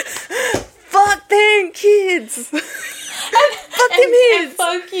 Fuck them kids. Fuck them kids. And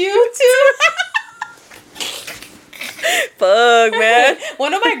fuck you too. Fuck, man.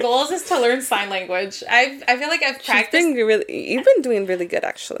 One of my goals is to learn sign language. I feel like I've practiced. You've been doing really good,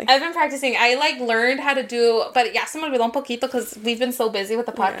 actually. I've been practicing. I like learned how to do, but ya se me olvidó un poquito because we've been so busy with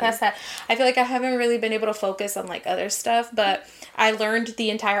the podcast that I feel like I haven't really been able to focus on like other stuff. But I learned the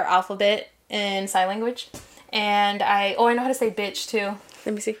entire alphabet in sign language, and I know how to say bitch too.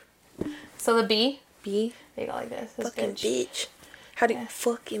 Let me see. So the B. They go like this. It's fucking bitch. How do you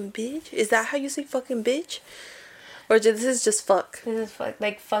fucking bitch? Is that how you say fucking bitch? Or this is just fuck? This is fuck.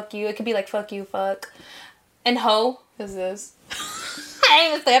 Like fuck you. It could be like fuck you, fuck. And hoe is this.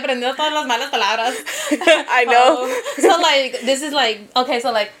 Ay, me estoy aprendiendo todas las malas palabras. I know. So like, this is like, okay,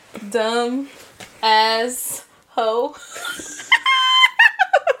 so like, dumb as hoe.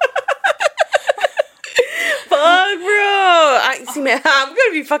 Fuck, bro. I'm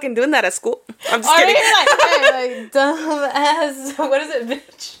gonna be fucking doing that at school. I'm just kidding. Like dumb as, what is it,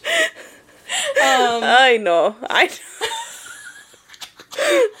 bitch? I know.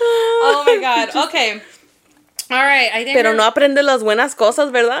 Oh my god. Okay. All right. I think. Pero no aprende las buenas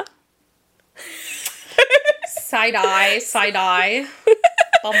cosas, ¿verdad? Side eye.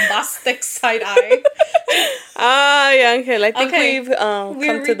 Bombastic side eye. Ay, Angel, I think we've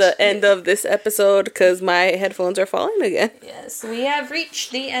come to the end of this episode because my headphones are falling again. Yes, we have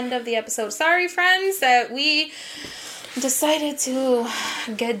reached the end of the episode. Sorry, friends, that we decided to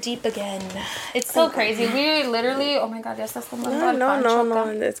get deep again. It's so crazy. We literally, oh my god, yes, that's the one. No.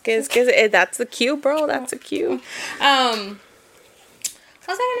 It's que that's the cue, bro. That's the cue. What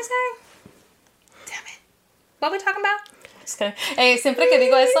was I gonna say? Damn it. What are we talking about? Just kidding. Hey, siempre que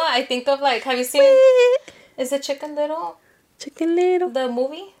digo eso, I think of like, have you seen, is it Chicken Little? Chicken Little? The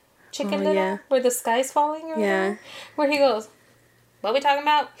movie? Chicken Little? Yeah. Where the sky's falling or whatever? Where he goes, what are we talking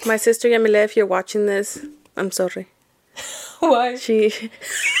about? My sister Yamile, if you're watching this, I'm sorry. Why?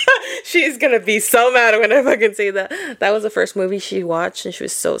 She's gonna be so mad when I fucking say that. That was the first movie she watched and she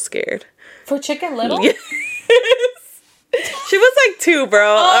was so scared. For Chicken Little? Yes. She was like 2,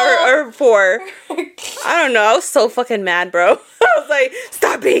 bro. Or 4. I don't know. I was so fucking mad, bro. I was like,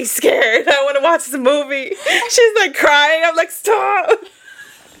 stop being scared. I want to watch the movie. She's like crying. I'm like, stop.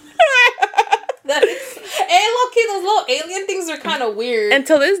 Hey, low-key, those little alien things are kind of weird.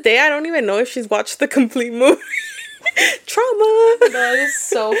 Until this day, I don't even know if she's watched the complete movie. Trauma. That is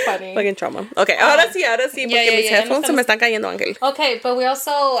so funny. Fucking trauma. Okay, ahora sí, porque mis headphones se me están cayendo, Ángel. Okay, but I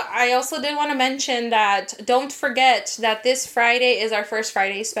also did want to mention that don't forget that this Friday is our first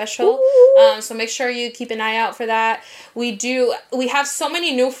Friday special. So make sure you keep an eye out for that. We have so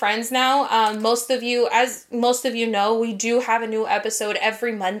many new friends now. As most of you know, we do have a new episode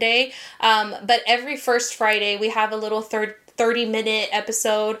every Monday. But every first Friday we have a little 30-minute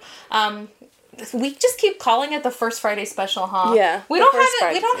episode. We just keep calling it the First Friday Special, huh? Yeah. We don't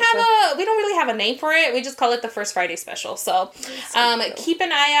really have a name for it. We just call it the First Friday Special. So, keep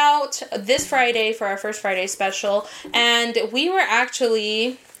an eye out this Friday for our First Friday Special. And we were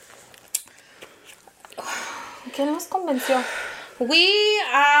actually... ¿Qué nos convenció? We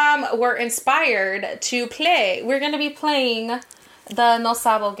were inspired to play. We're going to be playing the No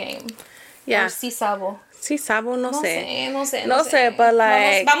Sabo game. Yeah. Or Si Sabo. Sí, sabo, no sé. No sé, but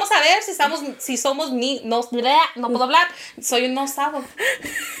like... Vamos a ver si somos no puedo hablar. Soy un no sabo.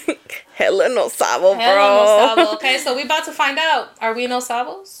 Hella no sabo, bro. Hella no sabo. Okay, so we about to find out. Are we no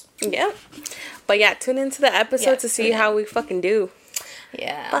sabos? Yeah. But yeah, tune into the episode to see how we fucking do.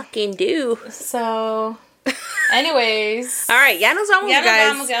 Yeah. Fucking do. So, anyways. All right, ya nos vamos,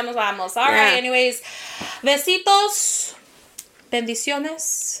 guys. Ya nos vamos. All right, anyways. Besitos.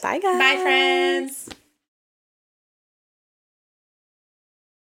 Bendiciones. Bye, guys. Bye, friends.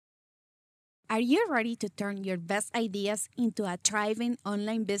 Are you ready to turn your best ideas into a thriving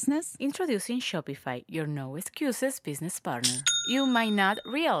online business? Introducing Shopify, your no excuses business partner. You might not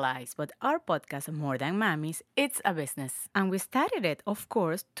realize, but our podcast, More Than Mommies, it's a business. And we started it, of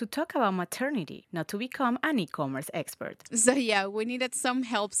course, to talk about maternity, not to become an e-commerce expert. So yeah, we needed some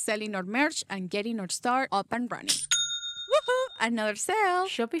help selling our merch and getting our store up and running. Woohoo! Another sale!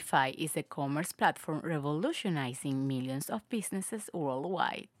 Shopify is a commerce platform revolutionizing millions of businesses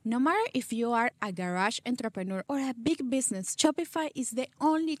worldwide. No matter if you are a garage entrepreneur or a big business, Shopify is the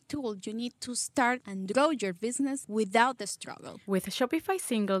only tool you need to start and grow your business without the struggle. With Shopify's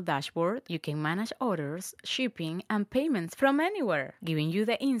single dashboard, you can manage orders, shipping, and payments from anywhere, giving you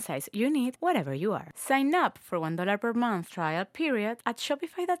the insights you need wherever you are. Sign up for $1 per month trial period at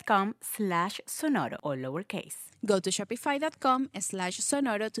shopify.com/Sonoro, all lowercase. Go to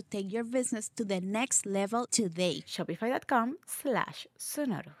shopify.com/Sonoro to take your business to the next level today.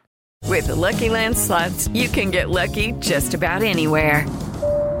 Shopify.com/Sonoro. With the Lucky Land Slots, you can get lucky just about anywhere.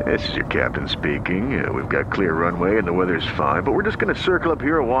 This is your captain speaking. We've got clear runway and the weather's fine, but we're just going to circle up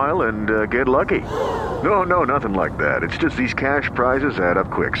here a while and get lucky. No, nothing like that. It's just these cash prizes add up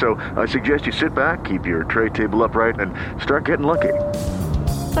quick. So I suggest you sit back, keep your tray table upright, and start getting lucky.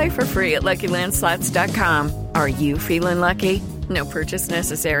 Play for free at LuckyLandSlots.com. Are you feeling lucky? No purchase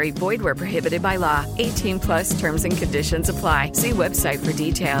necessary. Void where prohibited by law. 18+ terms and conditions apply. See website for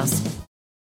details.